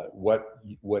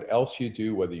 what else you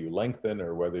do, whether you lengthen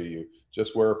or whether you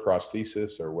just wear a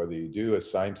prosthesis or whether you do a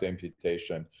Symes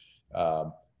amputation,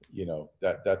 you know,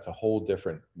 that's a whole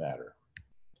different matter.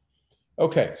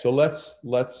 Okay, so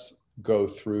let's go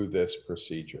through this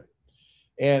procedure.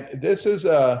 And this is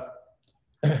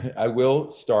I will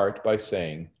start by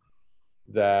saying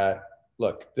that,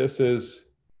 look, this is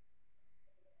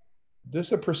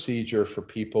a procedure for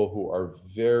people who are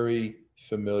very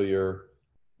familiar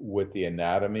with the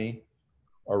anatomy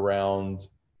around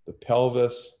the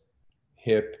pelvis,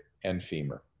 hip, and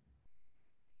femur,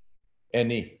 and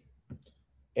knee.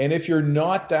 And if you're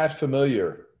not that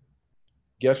familiar,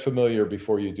 get familiar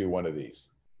before you do one of these.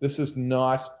 This is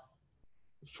not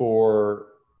for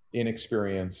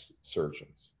inexperienced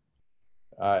surgeons.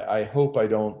 I hope I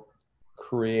don't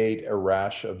create a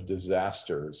rash of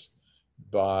disasters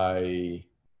by,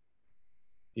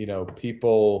 you know,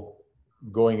 people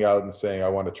going out and saying, I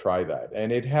want to try that.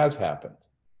 And it has happened,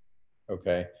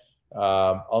 okay?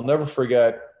 I'll never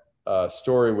forget a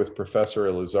story with Professor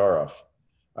Elizarov.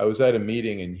 I was at a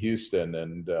meeting in Houston,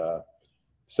 and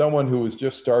someone who was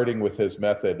just starting with his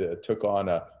method took on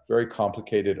a very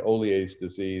complicated Olier's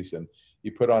disease, and he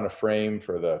put on a frame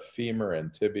for the femur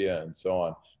and tibia and so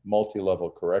on, multi-level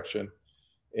correction.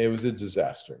 It was a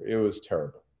disaster. It was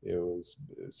terrible. It was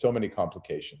so many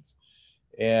complications.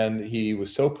 And he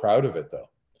was so proud of it, though.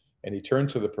 And he turned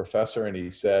to the professor and he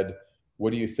said,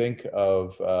 what do you think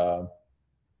of,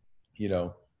 you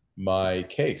know, my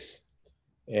case?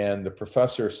 And the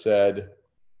professor said,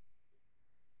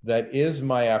 that is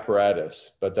my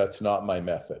apparatus, but that's not my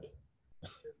method.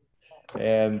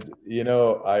 And, you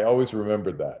know, I always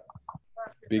remembered that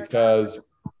because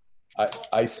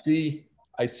I see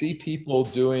people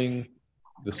doing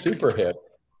the super hip,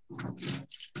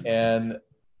 and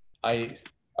I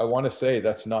want to say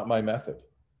that's not my method.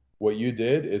 What you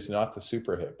did is not the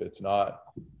super hip. It's not,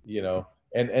 you know,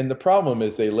 and the problem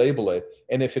is they label it.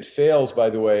 And if it fails, by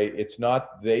the way, it's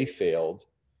not they failed,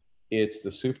 it's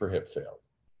the super hip failed.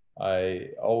 I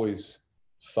always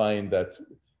find that,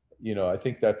 you know, I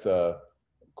think that's a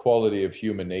quality of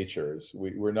human nature is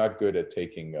we're not good at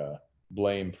taking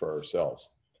blame for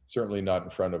ourselves, certainly not in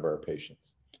front of our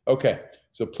patients. Okay,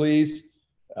 so please,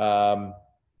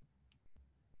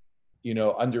 you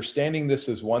know, understanding this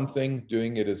is one thing,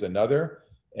 doing it is another.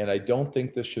 And I don't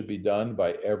think this should be done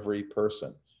by every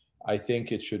person. I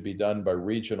think it should be done by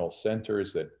regional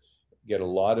centers that get a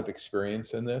lot of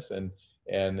experience in this. And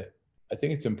I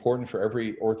think it's important for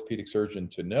every orthopedic surgeon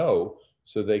to know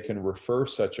so they can refer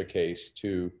such a case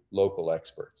to local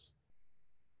experts.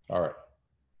 All right.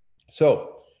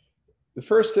 So the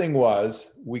first thing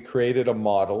was we created a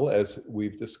model, as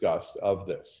we've discussed, of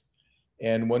this.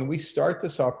 And when we start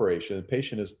this operation, the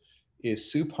patient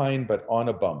is supine but on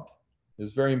a bump. This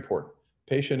is very important.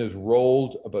 Patient is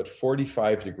rolled about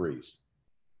 45 degrees.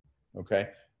 Okay.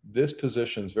 This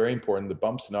position is very important. The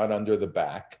bump's not under the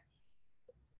back.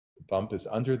 The bump is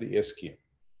under the ischium.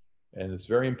 And it's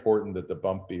very important that the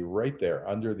bump be right there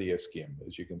under the ischium,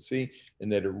 as you can see,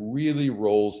 and that it really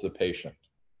rolls the patient.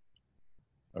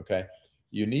 Okay.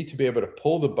 You need to be able to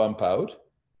pull the bump out.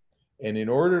 And in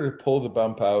order to pull the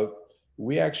bump out,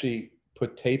 we actually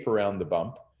put tape around the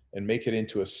bump and make it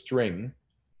into a string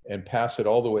and pass it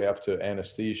all the way up to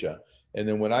anesthesia. And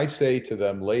then when I say to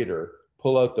them later,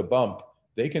 pull out the bump,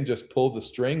 they can just pull the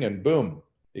string and boom,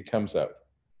 it comes out.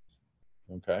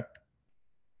 Okay.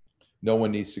 No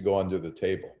one needs to go under the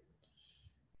table.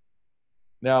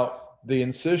 Now, the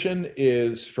incision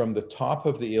is from the top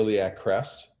of the iliac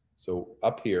crest, so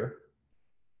up here,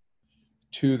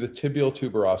 to the tibial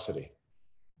tuberosity.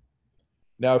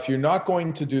 Now, if you're not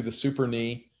going to do the super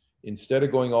knee, instead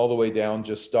of going all the way down,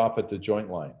 just stop at the joint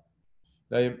line.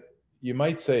 Now, you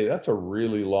might say, that's a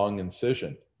really long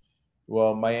incision.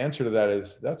 Well, my answer to that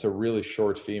is, that's a really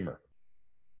short femur,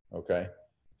 okay?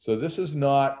 So this is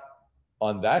not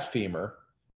on that femur,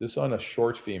 this is on a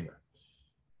short femur.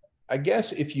 I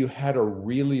guess if you had a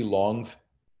really long,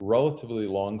 relatively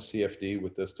long CFD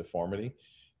with this deformity,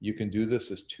 you can do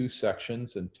this as 2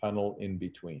 sections and tunnel in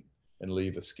between and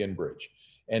leave a skin bridge.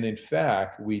 And in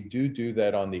fact, we do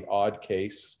that on the odd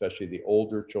case, especially the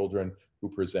older children who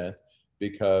present,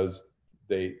 because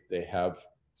they have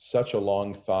such a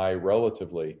long thigh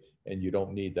relatively, and you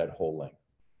don't need that whole length.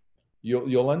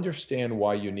 You'll understand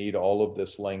why you need all of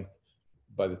this length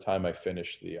by the time I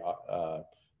finish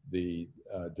the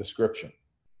description.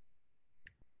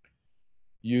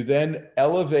 You then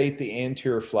elevate the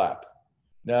anterior flap.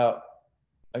 Now,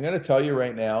 I'm going to tell you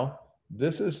right now,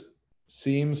 this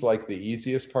seems like the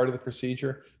easiest part of the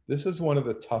procedure. This is one of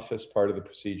the toughest part of the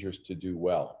procedures to do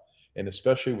well, and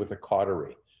especially with a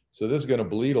cautery. So this is going to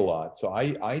bleed a lot. So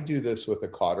I do this with a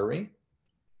cautery,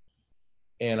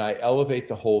 and I elevate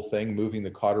the whole thing, moving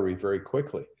the cautery very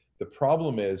quickly. The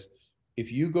problem is,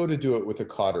 if you go to do it with a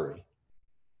cautery,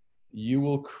 you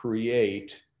will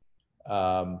create,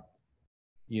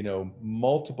 you know,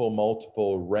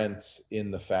 multiple rents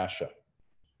in the fascia,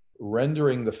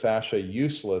 rendering the fascia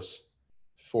useless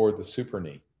for the super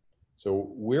knee.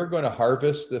 So we're going to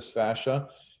harvest this fascia,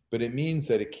 but it means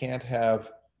that it can't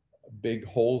have big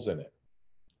holes in it.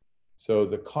 So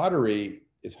the cautery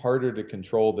is harder to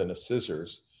control than a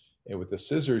scissors. And with the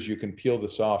scissors, you can peel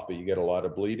this off, but you get a lot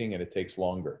of bleeding and it takes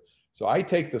longer. So I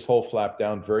take this whole flap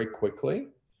down very quickly,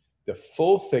 the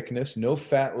full thickness, no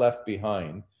fat left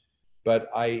behind, but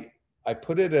I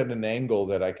put it at an angle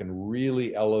that I can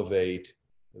really elevate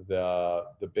the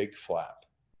big flap.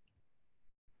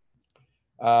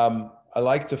 I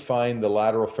like to find the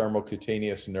lateral femoral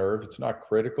cutaneous nerve. It's not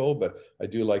critical, but I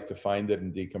do like to find it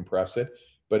and decompress it.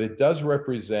 But it does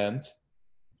represent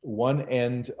one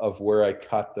end of where I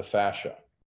cut the fascia.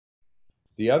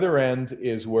 The other end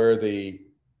is where the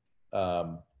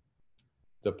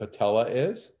patella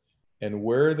is. And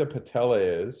where the patella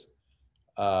is,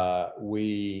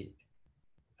 we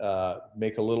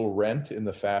make a little rent in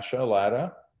the fascia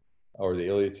lata, or the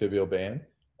iliotibial band,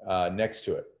 next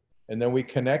to it. And then we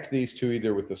connect these two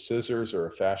either with a scissors or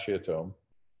a fasciotome.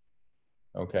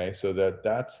 Okay, so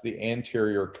that's the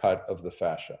anterior cut of the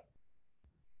fascia.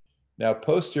 Now,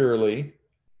 posteriorly,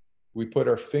 we put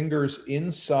our fingers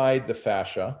inside the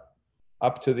fascia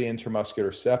up to the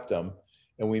intermuscular septum,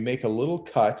 and we make a little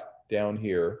cut down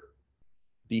here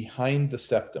behind the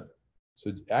septum.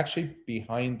 So actually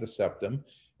behind the septum,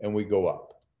 and we go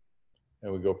up.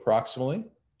 And we go proximally.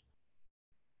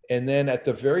 And then at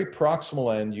the very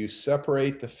proximal end, you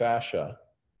separate the fascia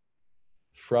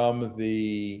from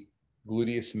the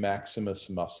gluteus maximus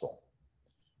muscle.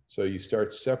 So you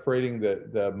start separating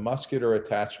the muscular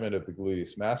attachment of the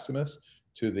gluteus maximus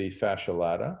to the fascia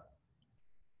lata.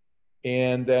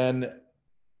 And then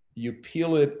you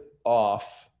peel it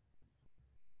off,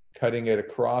 cutting it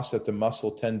across at the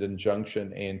muscle tendon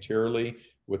junction anteriorly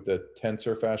with the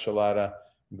tensor fascia lata,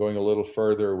 going a little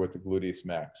further with the gluteus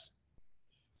max.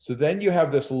 So then you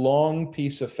have this long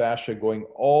piece of fascia going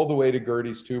all the way to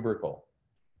Gerdy's tubercle.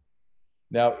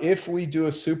 Now, if we do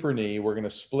a super knee, we're going to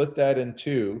split that in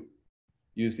two,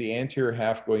 use the anterior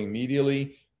half going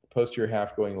medially, the posterior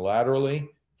half going laterally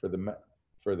for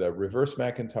the reverse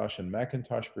Macintosh and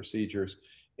Macintosh procedures.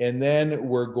 And then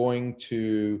we're going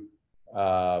to,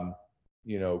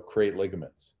 create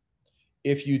ligaments.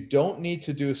 If you don't need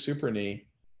to do a super knee,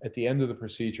 at the end of the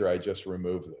procedure, I just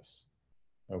remove this,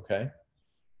 okay?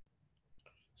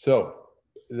 So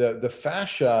the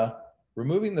fascia,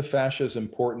 removing the fascia is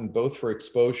important both for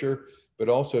exposure, but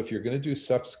also if you're going to do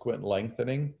subsequent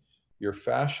lengthening, your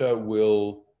fascia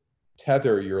will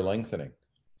tether your lengthening.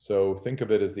 So think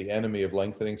of it as the enemy of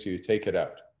lengthening, so you take it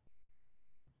out.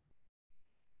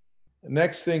 The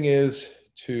next thing is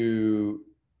to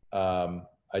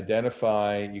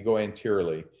identify, you go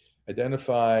anteriorly,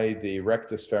 identify the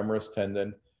rectus femoris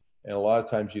tendon, and a lot of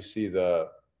times you see the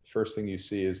first thing you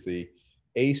see is the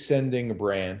ascending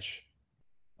branch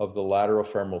of the lateral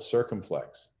femoral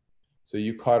circumflex. So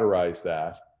you cauterize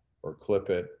that or clip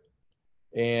it,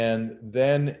 and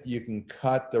then you can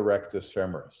cut the rectus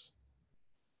femoris.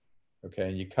 Okay,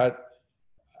 and you cut,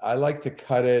 I like to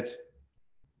cut it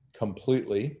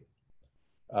completely,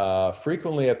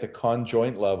 frequently at the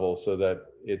conjoint level so that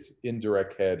its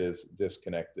indirect head is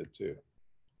disconnected too.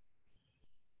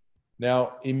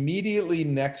 Now, immediately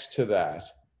next to that,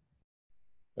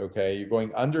 okay, you're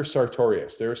going under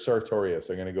sartorius. There's sartorius.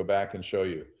 I'm going to go back and show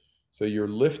you. So you're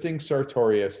lifting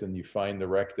sartorius and you find the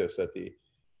rectus at the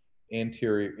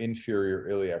anterior inferior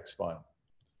iliac spine.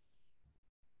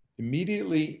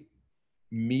 Immediately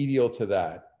medial to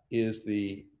that is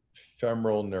the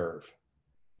femoral nerve.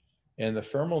 And the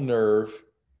femoral nerve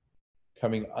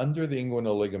coming under the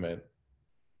inguinal ligament,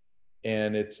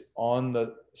 and it's on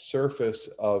the surface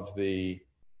of the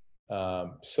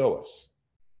psoas.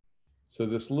 So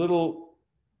this little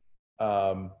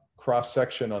cross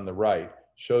section on the right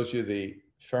shows you the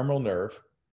femoral nerve,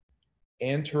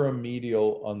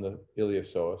 anteromedial on the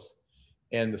iliopsoas,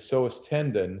 and the psoas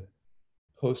tendon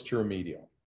posteromedial.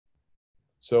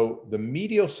 So the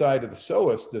medial side of the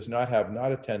psoas does not have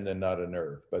not a tendon, not a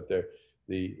nerve, but the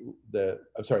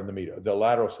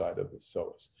lateral side of the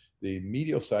psoas. The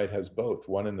medial side has both,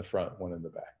 one in the front, one in the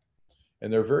back.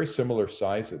 And they're very similar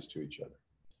sizes to each other.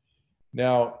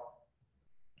 Now,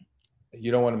 you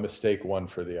don't want to mistake one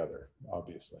for the other,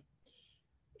 obviously.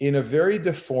 In a very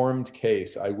deformed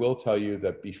case, I will tell you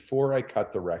that before I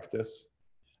cut the rectus,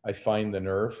 I find the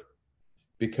nerve,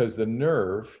 because the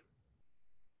nerve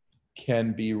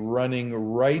can be running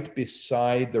right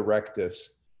beside the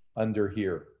rectus under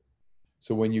here.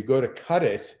 So when you go to cut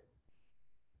it,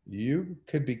 you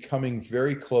could be coming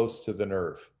very close to the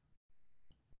nerve.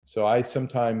 So I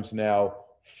sometimes now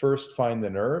first find the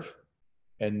nerve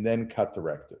and then cut the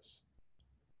rectus.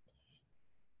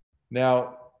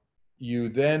 Now, you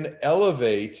then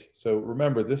elevate, so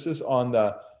remember, this is on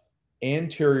the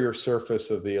anterior surface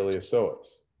of the iliopsoas.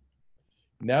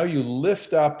 Now you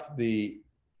lift up the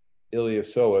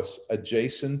iliopsoas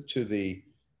adjacent to the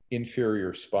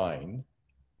inferior spine,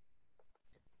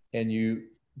 and you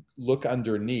look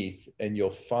underneath and you'll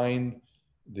find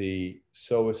the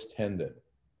psoas tendon.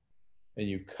 And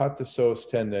you cut the psoas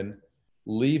tendon,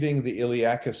 leaving the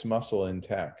iliacus muscle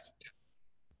intact.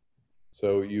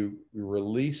 So you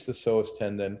release the psoas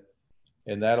tendon,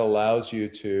 and that allows you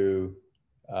to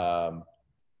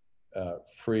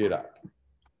free it up.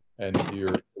 And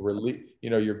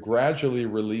you're gradually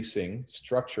releasing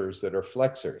structures that are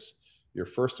flexors. Your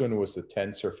first one was the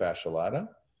tensor fascia lata.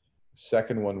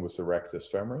 Second one was the rectus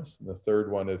femoris. And the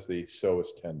third one is the psoas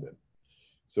tendon.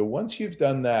 So once you've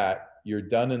done that, you're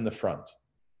done in the front.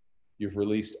 You've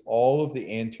released all of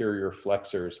the anterior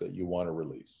flexors that you want to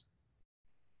release.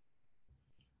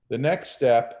 The next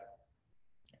step,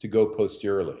 to go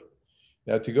posteriorly.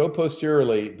 Now, to go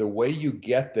posteriorly, the way you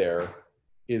get there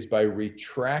is by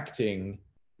retracting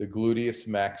the gluteus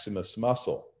maximus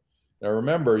muscle. Now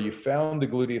remember, you found the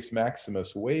gluteus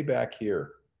maximus way back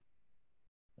here,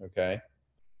 okay?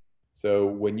 So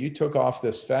when you took off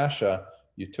this fascia,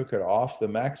 you took it off the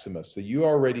maximus. So you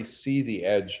already see the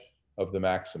edge of the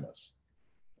maximus.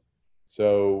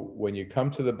 So when you come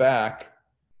to the back,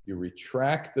 you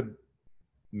retract the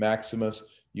maximus,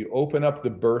 you open up the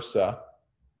bursa,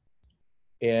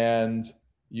 and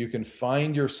you can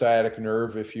find your sciatic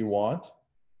nerve if you want,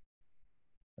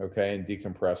 okay, and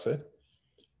decompress it.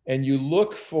 And you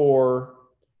look for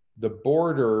the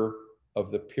border of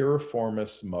the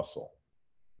piriformis muscle,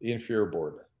 the inferior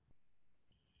border.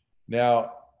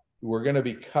 Now, we're going to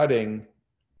be cutting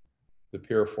the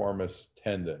piriformis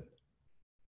tendon.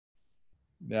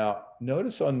 Now,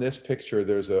 notice on this picture,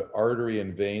 there's an artery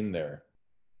and vein there.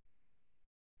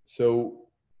 So,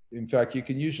 in fact, you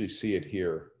can usually see it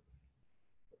here.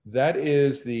 That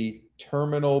is the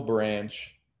terminal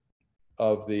branch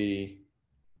of the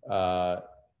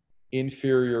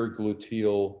inferior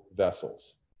gluteal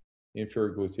vessels,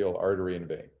 inferior gluteal artery and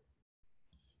vein.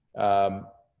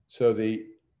 So the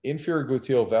inferior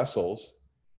gluteal vessels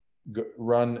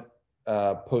run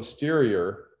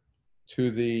posterior to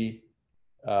the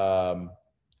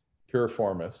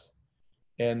piriformis,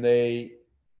 and they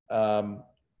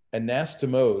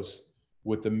anastomose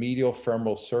with the medial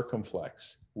femoral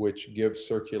circumflex, which gives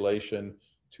circulation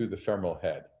to the femoral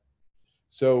head.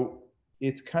 So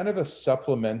it's kind of a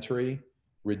supplementary,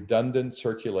 redundant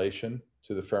circulation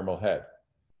to the femoral head.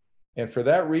 And for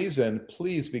that reason,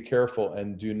 please be careful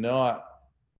and do not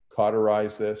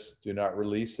cauterize this, do not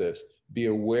release this. Be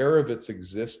aware of its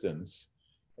existence.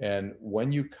 And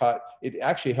when you cut, it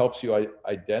actually helps you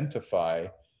identify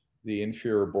the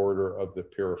inferior border of the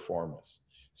piriformis.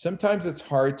 Sometimes it's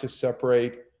hard to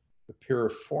separate the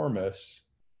piriformis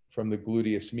from the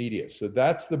gluteus medius. So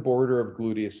that's the border of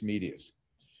gluteus medius.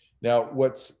 Now,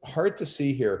 what's hard to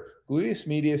see here, gluteus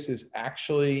medius is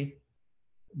actually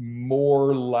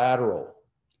more lateral.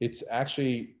 It's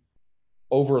actually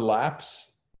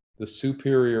overlaps the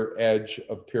superior edge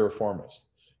of piriformis.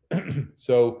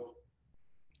 So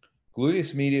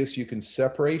gluteus medius you can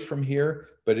separate from here,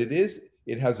 but it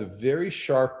has a very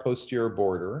sharp posterior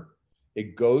border.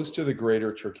 It goes to the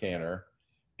greater trochanter,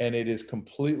 and it is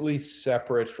completely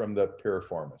separate from the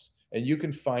piriformis. And you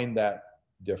can find that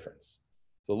difference.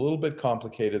 It's a little bit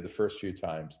complicated the first few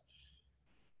times.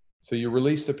 So you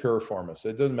release the piriformis.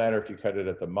 It doesn't matter if you cut it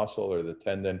at the muscle or the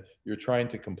tendon, you're trying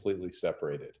to completely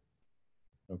separate it.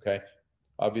 Okay?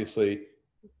 Obviously,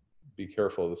 be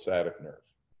careful of the sciatic nerve.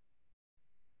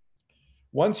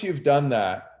 Once you've done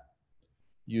that,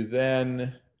 you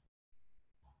then,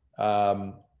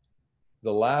 the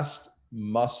last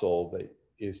muscle that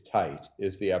is tight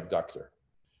is the abductor.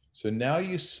 So now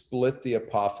you split the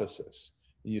apophysis.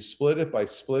 You split it by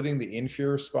splitting the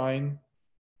inferior spine,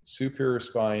 superior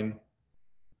spine,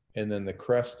 and then the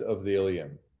crest of the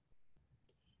ilium.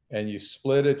 And you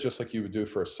split it just like you would do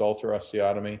for a Salter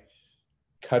osteotomy,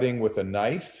 cutting with a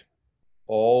knife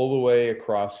all the way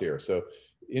across here. So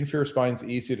inferior spine is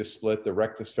easy to split. The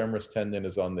rectus femoris tendon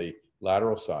is on the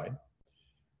lateral side.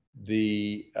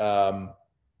 The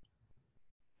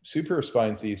superior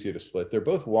spine is easy to split. They're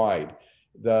both wide.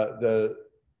 The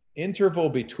interval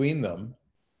between them,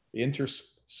 the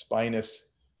interspinous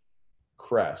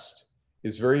crest,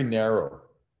 is very narrow.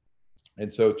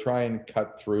 And so try and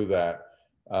cut through that.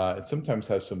 It sometimes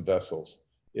has some vessels.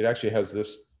 It actually has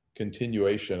this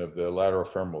continuation of the lateral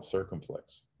femoral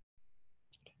circumflex,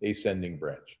 ascending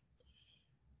branch.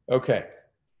 Okay,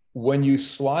 when you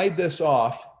slide this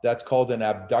off, that's called an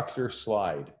abductor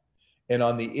slide. And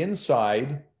on the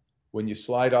inside, when you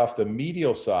slide off the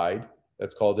medial side,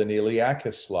 that's called an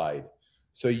iliacus slide.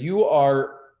 So you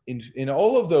are, in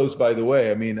all of those, by the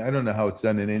way, I mean, I don't know how it's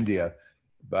done in India,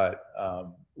 but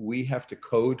we have to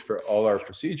code for all our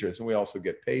procedures, and we also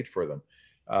get paid for them.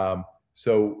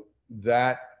 So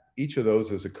that each of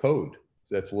those is a code.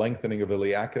 So that's lengthening of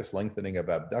iliacus, lengthening of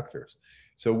abductors.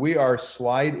 So we are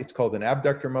it's called an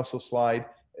abductor muscle slide,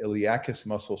 iliacus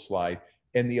muscle slide.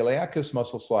 And the iliacus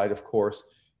muscle slide, of course,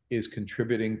 is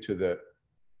contributing to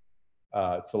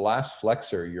it's the last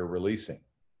flexor you're releasing.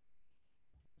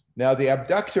 Now the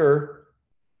abductor,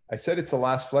 I said it's the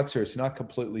last flexor. It's not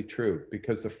completely true,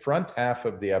 because the front half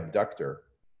of the abductor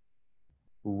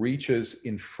reaches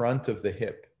in front of the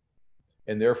hip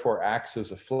and therefore acts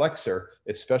as a flexor,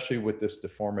 especially with this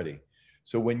deformity.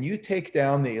 So when you take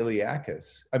down the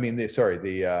iliacus,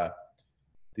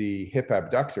 the hip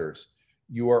abductors,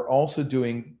 you are also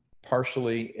doing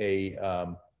partially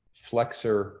a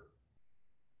flexor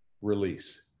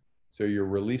release. So you're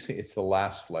releasing, it's the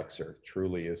last flexor,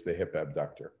 truly, is the hip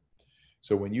abductor.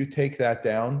 So when you take that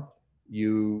down,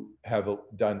 you have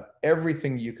done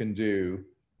everything you can do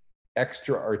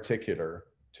extra articular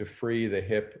to free the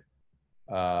hip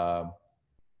a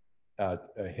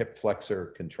hip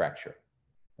flexor contracture,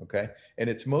 okay? And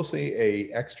it's mostly a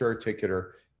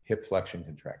extra-articular hip flexion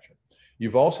contraction.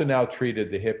 You've also now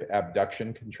treated the hip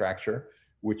abduction contracture,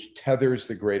 which tethers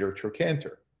the greater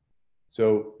trochanter.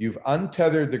 So you've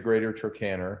untethered the greater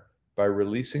trochanter by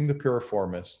releasing the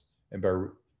piriformis and by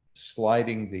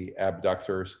sliding the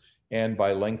abductors and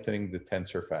by lengthening the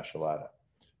tensor fasciolata.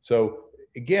 So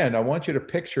again, I want you to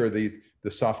picture the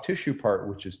soft tissue part,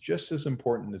 which is just as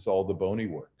important as all the bony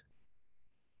work.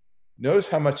 Notice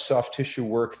how much soft tissue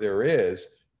work there is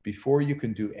before you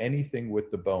can do anything with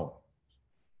the bone.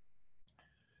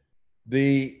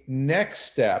 The next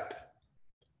step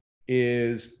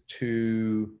is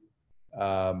to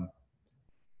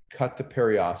cut the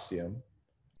periosteum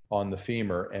on the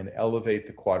femur and elevate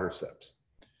the quadriceps.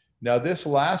 Now, this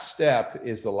last step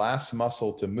is the last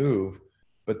muscle to move,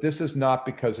 but this is not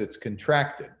because it's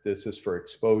contracted. This is for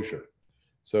exposure.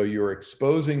 So you're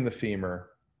exposing the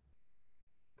femur,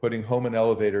 putting Hohmann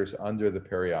elevators under the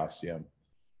periosteum,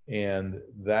 and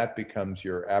that becomes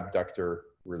your abductor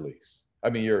release. I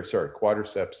mean,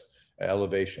 quadriceps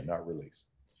elevation, not release.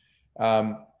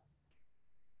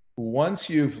 Once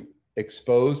you've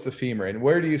exposed the femur, and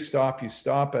where do you stop? You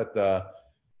stop at the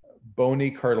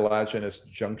bony cartilaginous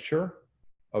juncture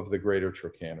of the greater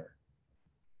trochanter.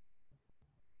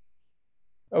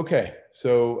 Okay,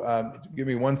 so give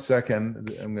me 1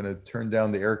 second. I'm going to turn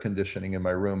down the air conditioning in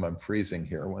my room. I'm freezing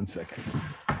here. 1 second.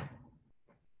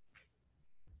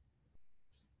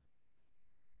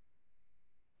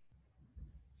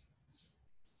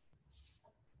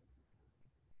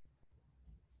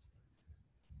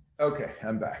 Okay,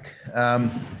 I'm back.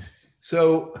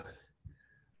 So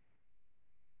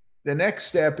the next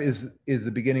step is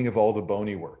the beginning of all the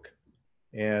bony work.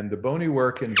 And the bony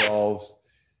work involves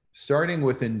starting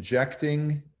with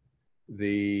injecting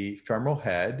the femoral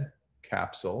head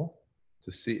capsule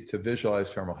to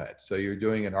visualize femoral head. So you're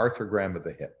doing an arthrogram of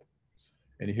the hip.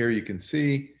 And here you can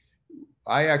see,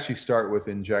 I actually start with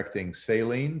injecting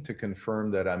saline to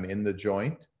confirm that I'm in the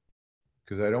joint,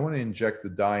 because I don't want to inject the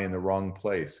dye in the wrong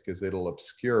place because it'll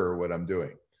obscure what I'm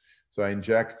doing. So I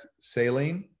inject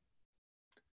saline,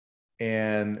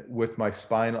 and with my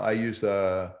spinal, I use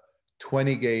a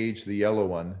 20 gauge, the yellow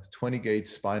one, 20 gauge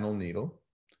spinal needle.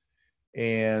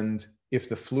 And if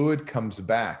the fluid comes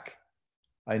back,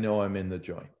 I know I'm in the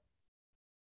joint.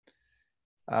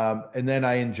 And then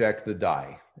I inject the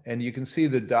dye. And you can see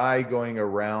the dye going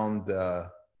around the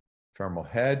femoral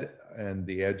head and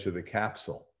the edge of the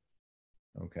capsule.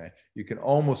 Okay, you can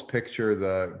almost picture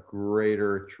the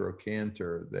greater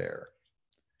trochanter there.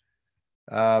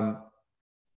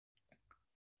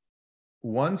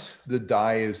 Once the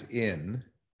dye is in,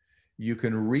 you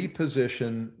can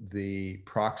reposition the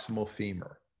proximal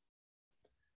femur.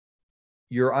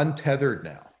 You're untethered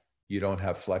now. You don't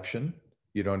have flexion,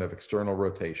 you don't have external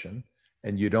rotation,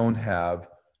 and you don't have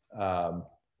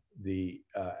the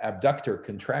abductor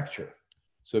contracture.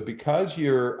 So because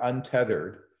you're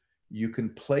untethered, you can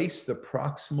place the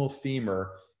proximal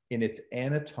femur in its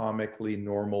anatomically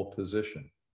normal position.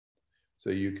 So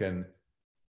you can,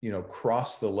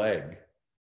 cross the leg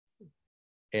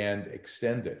and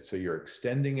extend it. So you're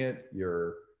extending it,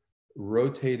 you're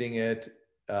rotating it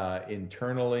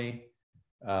internally,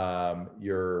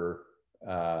 you're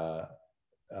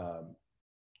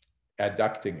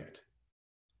adducting it.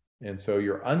 And so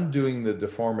you're undoing the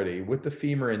deformity with the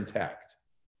femur intact.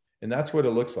 And that's what it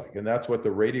looks like. And that's what the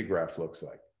radiograph looks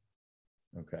like.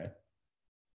 Okay.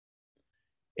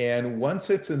 And once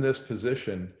it's in this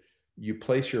position, you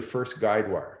place your first guide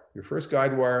wire. Your first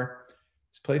guide wire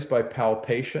is placed by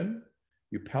palpation.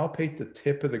 You palpate the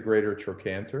tip of the greater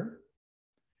trochanter,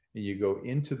 and you go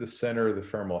into the center of the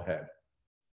femoral head.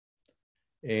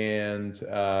 And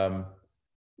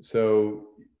so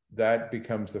that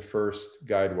becomes the first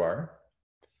guide wire.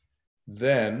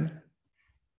 Then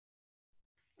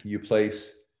you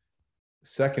place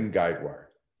second guide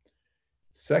wire.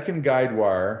 Second guide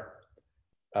wire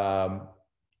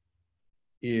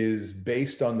is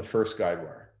based on the first guide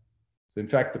wire. So in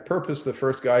fact, the purpose of the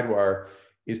first guide wire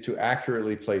is to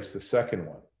accurately place the second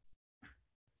one.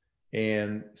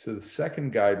 And so the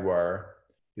second guide wire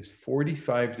is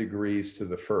 45 degrees to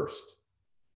the first.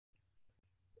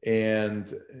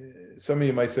 And some of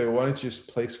you might say, well, why don't you just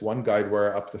place one guide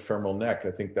wire up the femoral neck?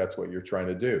 I think that's what you're trying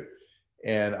to do.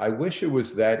 And I wish it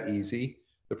was that easy.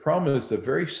 The problem is the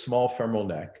very small femoral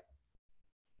neck.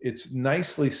 It's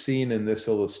nicely seen in this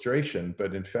illustration,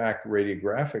 but in fact,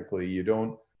 radiographically, you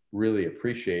don't really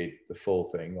appreciate the full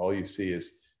thing. All you see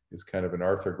is kind of an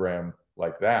arthrogram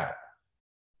like that.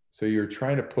 So you're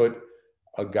trying to put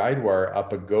a guide wire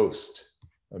up a ghost,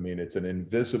 I mean, it's an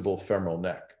invisible femoral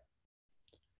neck.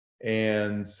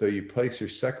 And so you place your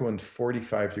second one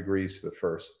 45 degrees to the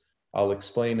first. I'll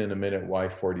explain in a minute why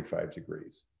 45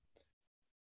 degrees.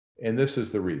 And this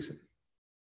is the reason.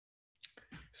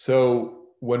 So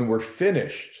when we're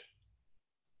finished,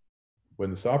 when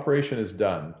this operation is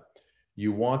done,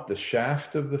 you want the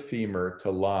shaft of the femur to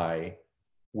lie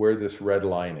where this red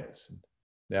line is.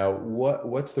 Now,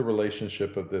 what's the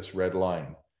relationship of this red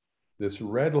line? This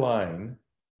red line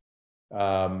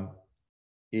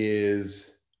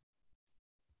is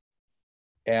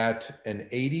at an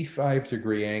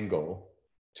 85-degree angle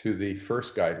to the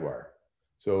first guide wire.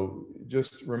 So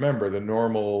just remember the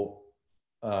normal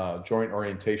joint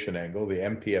orientation angle, the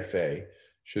MPFA,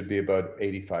 should be about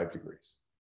 85 degrees.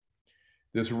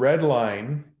 This red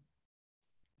line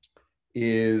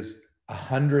is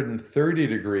 130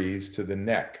 degrees to the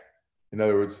neck. In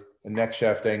other words, a neck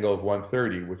shaft angle of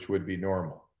 130, which would be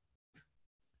normal.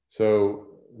 So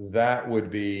that would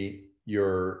be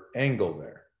your angle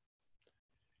there,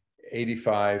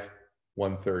 85,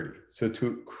 130. So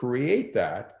to create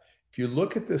that, if you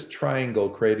look at this triangle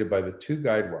created by the two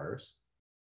guide wires,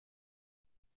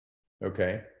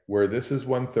 okay, where this is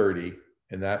 130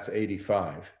 and that's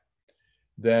 85,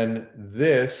 then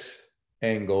this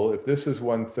angle, if this is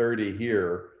 130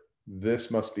 here,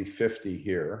 this must be 50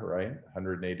 here, right?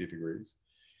 180 degrees.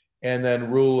 And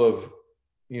then rule of,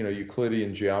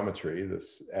 Euclidean geometry,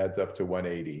 this adds up to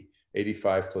 180,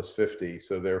 85 plus 50.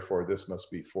 So therefore this must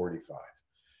be 45.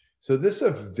 So this is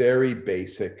a very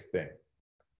basic thing.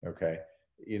 Okay.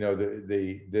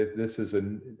 This is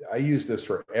I use this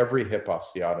for every hip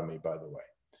osteotomy, by the way.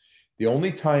 The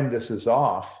only time this is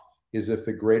off is if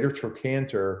the greater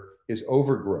trochanter is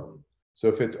overgrown. So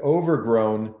if it's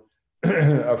overgrown,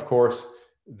 of course,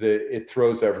 it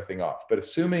throws everything off. But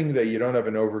assuming that you don't have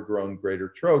an overgrown greater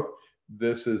troch,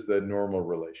 this is the normal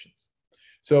relations.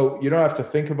 So you don't have to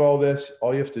think of all this.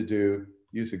 All you have to do,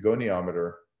 use a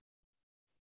goniometer,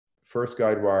 first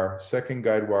guide wire, second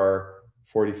guide wire,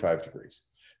 45 degrees.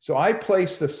 So I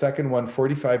place the second one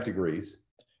 45 degrees,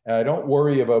 and I don't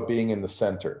worry about being in the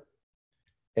center.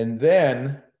 And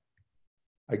then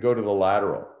I go to the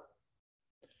lateral,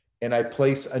 and I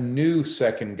place a new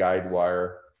second guide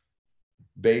wire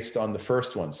based on the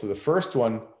first one. So the first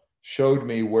one showed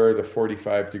me where the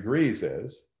 45 degrees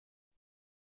is,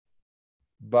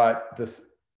 but this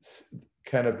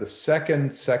kind of the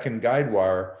second guide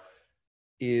wire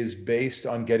is based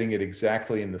on getting it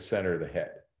exactly in the center of the head.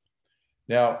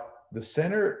 Now, the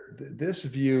center, this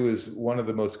view is one of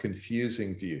the most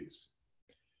confusing views.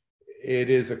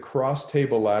 It is a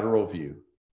cross-table lateral view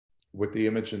with the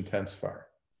image intensifier.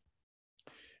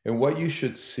 And what you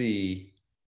should see,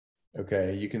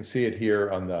 okay, you can see it here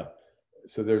on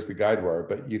so there's the guide wire,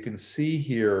 but you can see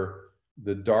here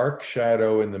the dark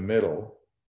shadow in the middle,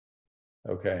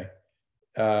 okay,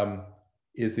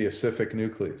 is the ossific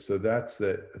nucleus. So that's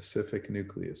the ossific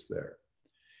nucleus there.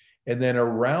 And then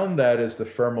around that is the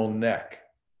femoral neck.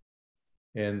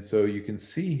 And so you can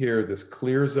see here this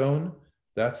clear zone,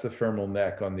 that's the femoral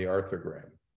neck on the arthrogram.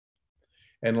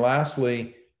 And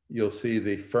lastly, you'll see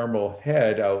the femoral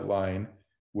head outline,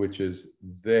 which is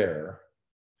there.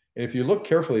 And if you look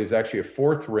carefully, there's actually a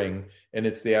fourth ring, and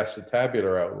it's the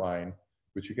acetabular outline,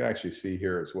 which you can actually see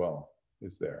here as well,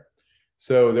 is there.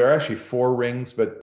 So there are actually 4 rings, but